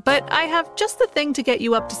 but I have just the thing to get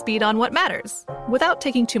you up to speed on what matters without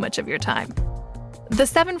taking too much of your time. The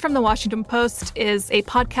 7 from the Washington Post is a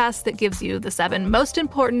podcast that gives you the 7 most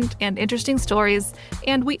important and interesting stories,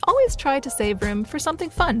 and we always try to save room for something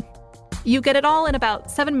fun. You get it all in about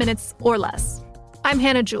 7 minutes or less. I'm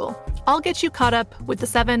Hannah Jewell. I'll get you caught up with the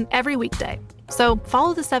 7 every weekday. So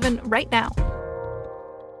follow the 7 right now.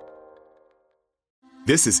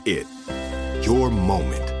 This is it. Your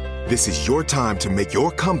moment. This is your time to make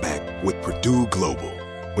your comeback with Purdue Global.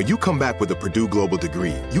 When you come back with a Purdue Global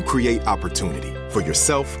degree, you create opportunity for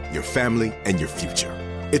yourself, your family, and your future.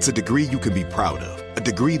 It's a degree you can be proud of, a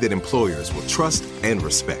degree that employers will trust and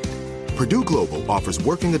respect. Purdue Global offers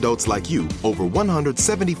working adults like you over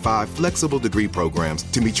 175 flexible degree programs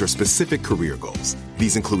to meet your specific career goals.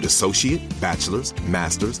 These include associate, bachelor's,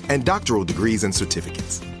 master's, and doctoral degrees and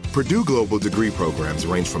certificates. Purdue Global degree programs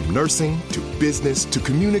range from nursing to business to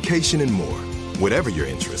communication and more. Whatever your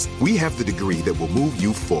interest, we have the degree that will move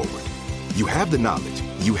you forward. You have the knowledge,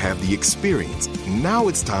 you have the experience. Now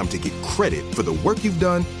it's time to get credit for the work you've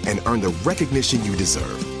done and earn the recognition you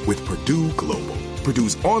deserve with Purdue Global,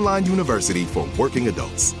 Purdue's online university for working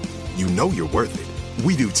adults. You know you're worth it.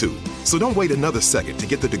 We do too. So don't wait another second to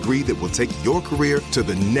get the degree that will take your career to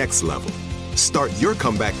the next level. Start your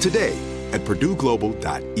comeback today at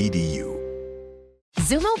purdueglobal.edu.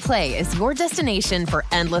 Zumo Play is your destination for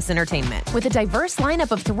endless entertainment. With a diverse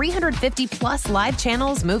lineup of 350 plus live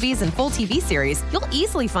channels, movies, and full TV series, you'll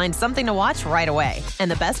easily find something to watch right away. And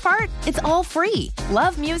the best part? It's all free.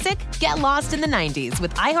 Love music? Get lost in the 90s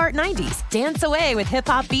with iHeart 90s, dance away with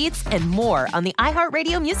hip-hop beats, and more on the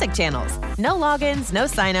iHeartRadio music channels. No logins, no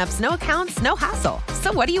signups, no accounts, no hassle.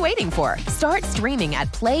 So what are you waiting for? Start streaming at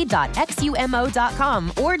play.xumo.com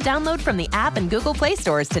or download from the app and Google Play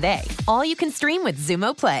stores today. All you can stream with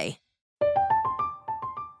Zumo Play.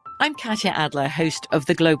 I'm Katya Adler, host of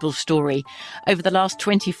The Global Story. Over the last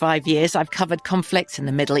 25 years, I've covered conflicts in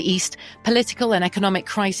the Middle East, political and economic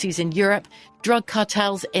crises in Europe, drug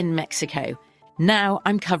cartels in Mexico. Now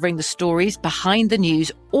I'm covering the stories behind the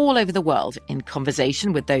news all over the world in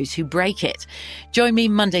conversation with those who break it. Join me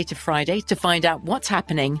Monday to Friday to find out what's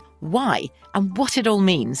happening, why, and what it all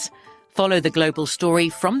means. Follow The Global Story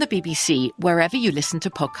from the BBC wherever you listen to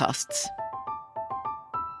podcasts.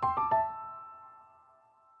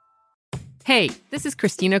 Hey, this is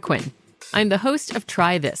Christina Quinn. I'm the host of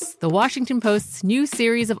Try This, the Washington Post's new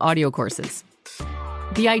series of audio courses.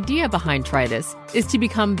 The idea behind Try This is to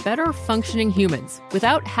become better functioning humans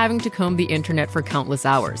without having to comb the internet for countless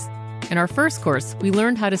hours. In our first course, we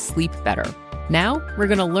learned how to sleep better. Now, we're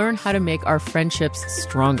going to learn how to make our friendships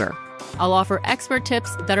stronger. I'll offer expert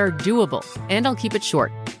tips that are doable, and I'll keep it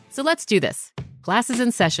short. So let's do this. Class is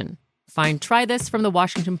in session. Find Try This from the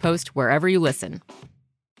Washington Post wherever you listen.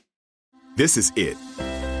 This is it.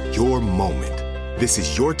 Your moment. This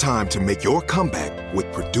is your time to make your comeback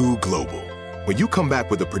with Purdue Global. When you come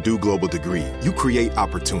back with a Purdue Global degree, you create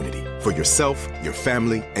opportunity for yourself, your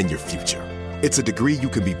family, and your future. It's a degree you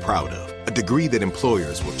can be proud of, a degree that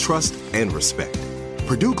employers will trust and respect.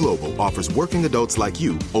 Purdue Global offers working adults like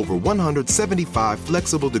you over 175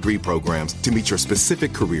 flexible degree programs to meet your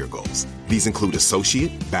specific career goals. These include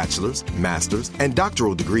associate, bachelor's, master's, and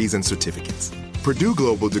doctoral degrees and certificates. Purdue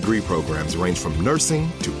Global degree programs range from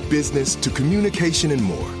nursing to business to communication and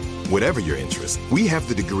more. Whatever your interest, we have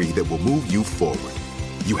the degree that will move you forward.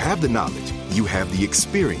 You have the knowledge, you have the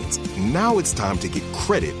experience. Now it's time to get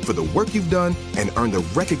credit for the work you've done and earn the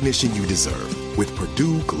recognition you deserve with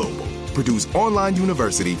Purdue Global, Purdue's online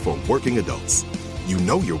university for working adults. You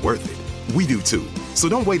know you're worth it. We do too. So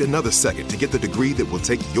don't wait another second to get the degree that will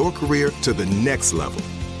take your career to the next level.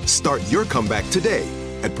 Start your comeback today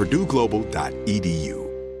at purdueglobal.edu.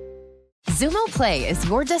 Zumo Play is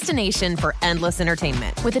your destination for endless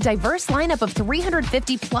entertainment. With a diverse lineup of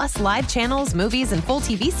 350 plus live channels, movies, and full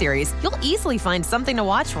TV series, you'll easily find something to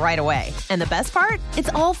watch right away. And the best part? It's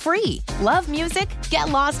all free. Love music? Get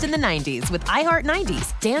lost in the 90s with iHeart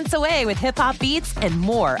 90s, dance away with hip-hop beats, and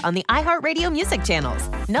more on the iHeartRadio music channels.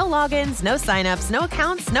 No logins, no signups, no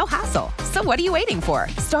accounts, no hassle. So what are you waiting for?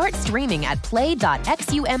 Start streaming at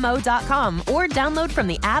play.xumo.com or download from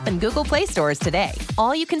the app and Google Play stores today.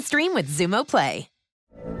 All you can stream with Zumo Play.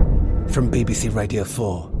 From BBC Radio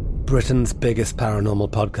 4, Britain's biggest paranormal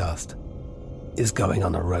podcast is going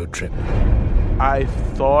on a road trip. I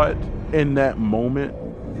thought in that moment,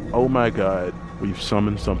 oh my God, we've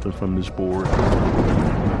summoned something from this board.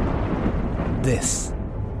 This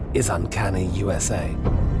is Uncanny USA.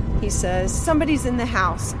 He says, somebody's in the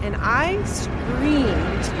house, and I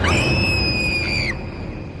screamed.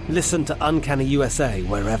 Listen to Uncanny USA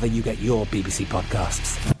wherever you get your BBC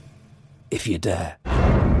podcasts, if you dare.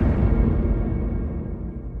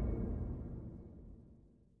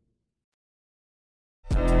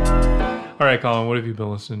 All right, Colin, what have you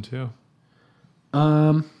been listening to?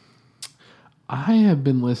 I have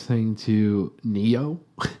been listening to Neo.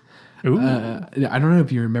 I don't know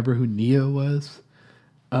if you remember who Neo was.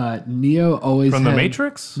 Neo always from had, The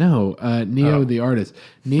Matrix? No, Neo the artist.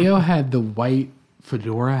 Neo had the white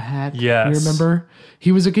fedora hat. Yes. You remember?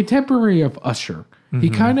 He was a contemporary of Usher. He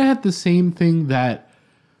kind of had the same thing that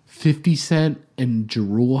 50 Cent and Ja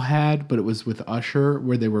Rule had, but it was with Usher,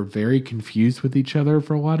 where they were very confused with each other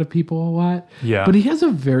for a lot of people a lot. Yeah. But he has a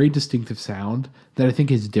very distinctive sound that I think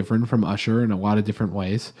is different from Usher in a lot of different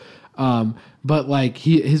ways. But like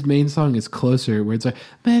his main song is Closer, where it's like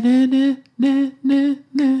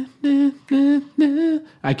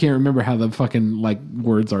I can't remember how the fucking like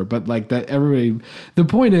words are, but like that everybody. The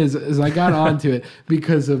point is I got onto it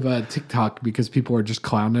because of TikTok, because people were just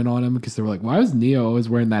clowning on him because they were like, why was Neo always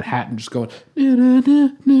wearing that hat and just going?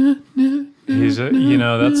 He's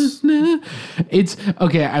that's it's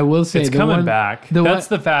okay. I will say it's coming back. That's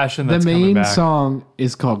the fashion. That's the main coming back. Song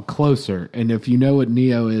is called Closer, and if you know what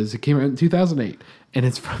Neo is, it came out in 2008, and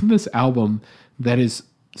it's from this album that is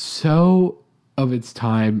so of its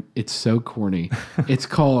time. It's so corny. It's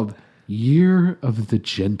called Year of the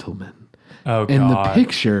Gentleman. Oh, and God. the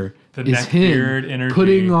picture The is him energy.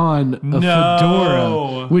 putting on a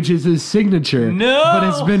fedora, which is his signature. No! But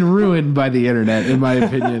it's been ruined by the internet, in my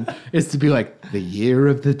opinion. Is to be like, the year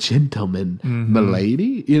of the gentleman,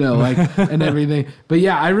 milady, and everything. But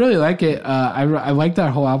yeah, I really like it. I like that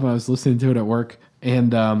whole album. I was listening to it at work.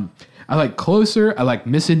 And I like Closer. I like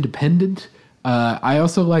Miss Independent. I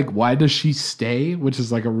also like Why Does She Stay, which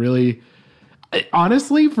is like a really...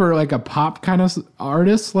 Honestly, for like a pop kind of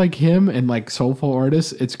artist like him and like soulful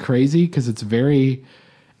artist, it's crazy because it's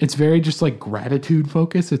It's very just like gratitude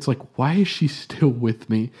focused. It's like, why is she still with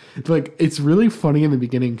me? Like, it's really funny in the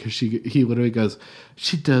beginning because he literally goes,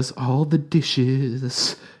 she does all the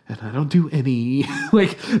dishes and I don't do any.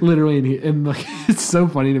 Like, literally, and like, it's so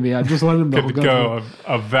funny to me. I just wanted him to go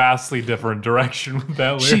a vastly different direction with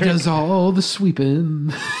that lyric. She does all the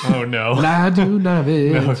sweeping. Oh no. And I do none of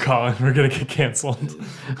it. No, Colin, we're gonna get canceled.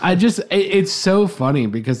 It's so funny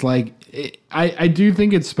because like I do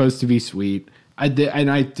think it's supposed to be sweet. I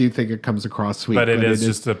do think it comes across sweet, but it is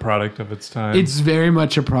just a product of its time. It's very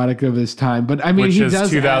much a product of its time. But I mean, which he is does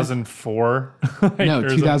 2004. No,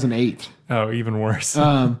 2008. Oh, even worse.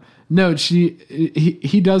 No,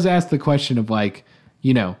 he does ask the question of like,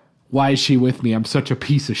 you know, why is she with me? I'm such a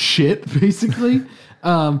piece of shit, basically.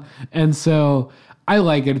 And so I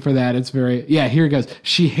like it for that. It's very, yeah, here it goes.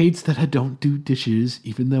 She hates that I don't do dishes,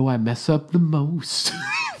 even though I mess up the most.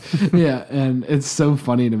 Yeah, and it's so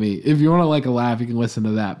funny to me. If you want to like a laugh, you can listen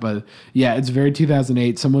to that. But yeah, it's very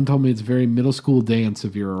 2008. Someone told me it's very middle school dance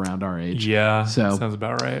if you're around our age. Yeah, so sounds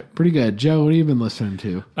about right. Pretty good. Joe, what have you been listening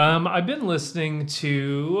to? I've been listening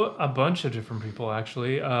to a bunch of different people,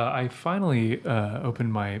 actually. I finally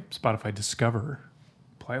opened my Spotify Discover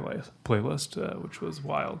playlist, which was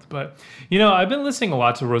wild. But, you know, I've been listening a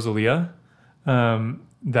lot to Rosalia,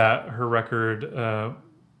 that her record...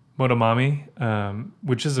 Motomami,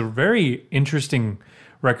 which is a very interesting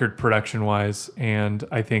record production-wise, and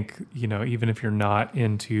I think, you know, even if you're not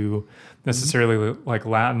into necessarily like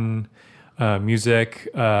Latin music,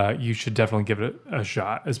 you should definitely give it a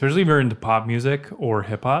shot. Especially if you're into pop music or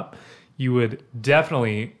hip-hop, you would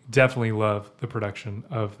definitely love the production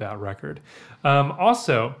of that record.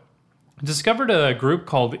 Also, discovered a group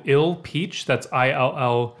called Ill Peach, that's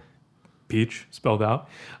ILL Peach spelled out,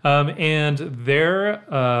 and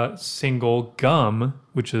their single Gum,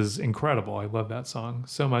 which is incredible. I love that song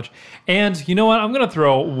so much. And you know what? I'm gonna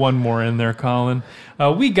throw one more in there, Colin.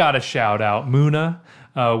 We gotta shout out Muna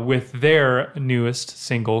with their newest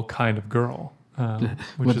single, Kind of Girl,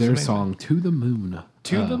 with their song To the Moon.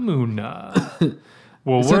 To the Moon.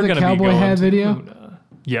 Well, is we're that gonna the Cowboy be going Hat to video? Muna.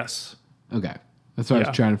 Yes. Okay, that's what I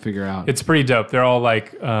was trying to figure out. It's pretty dope. They're all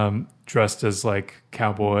like dressed as like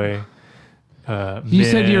cowboy. You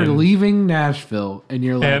said you're leaving Nashville, and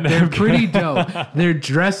you're like, they're pretty dope. They're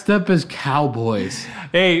dressed up as cowboys.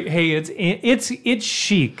 Hey, it's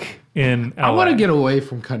chic in LA. I want to get away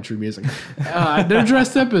from country music. They're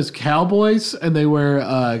dressed up as cowboys, and they wear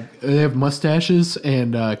they have mustaches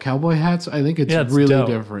and cowboy hats. I think it's really dope.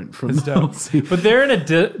 Different from it's dope. But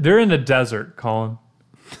they're in a desert, Colin.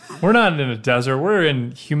 We're not in a desert. We're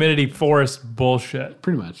in humidity forest bullshit.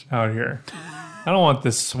 Pretty much out here. I don't want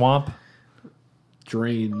this swamp.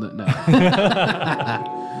 Drain no.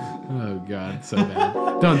 Oh God, so bad.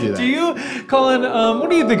 Don't do that. Do you, Colin? What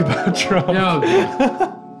do you think about Trump? No.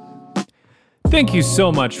 Thank you so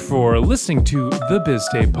much for listening to the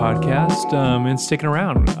BizTape podcast and sticking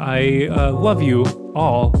around. I love you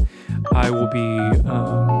all. I will be,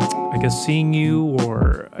 I guess, seeing you,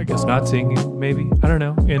 or I guess not seeing you. Maybe, I don't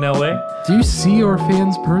know, in LA. Do you see your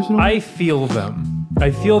fans personally? I feel them.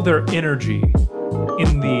 I feel their energy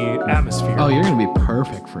in the atmosphere. Oh, you're going to be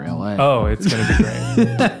perfect for LA. Oh, it's going to be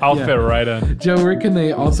great. I'll fit right in. Joe, where can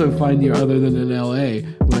they also find you other than in LA?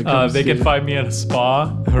 When it comes they can find me at a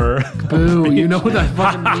spa or boo, you know what I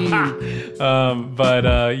fucking mean.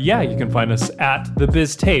 But yeah, you can find us at The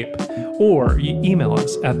Biz Tape, or you email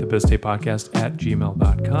us at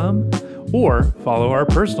thebiztapepodcast@gmail.com, or follow our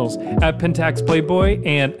personals at Pentax Playboy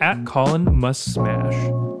and at Colin Must Smash.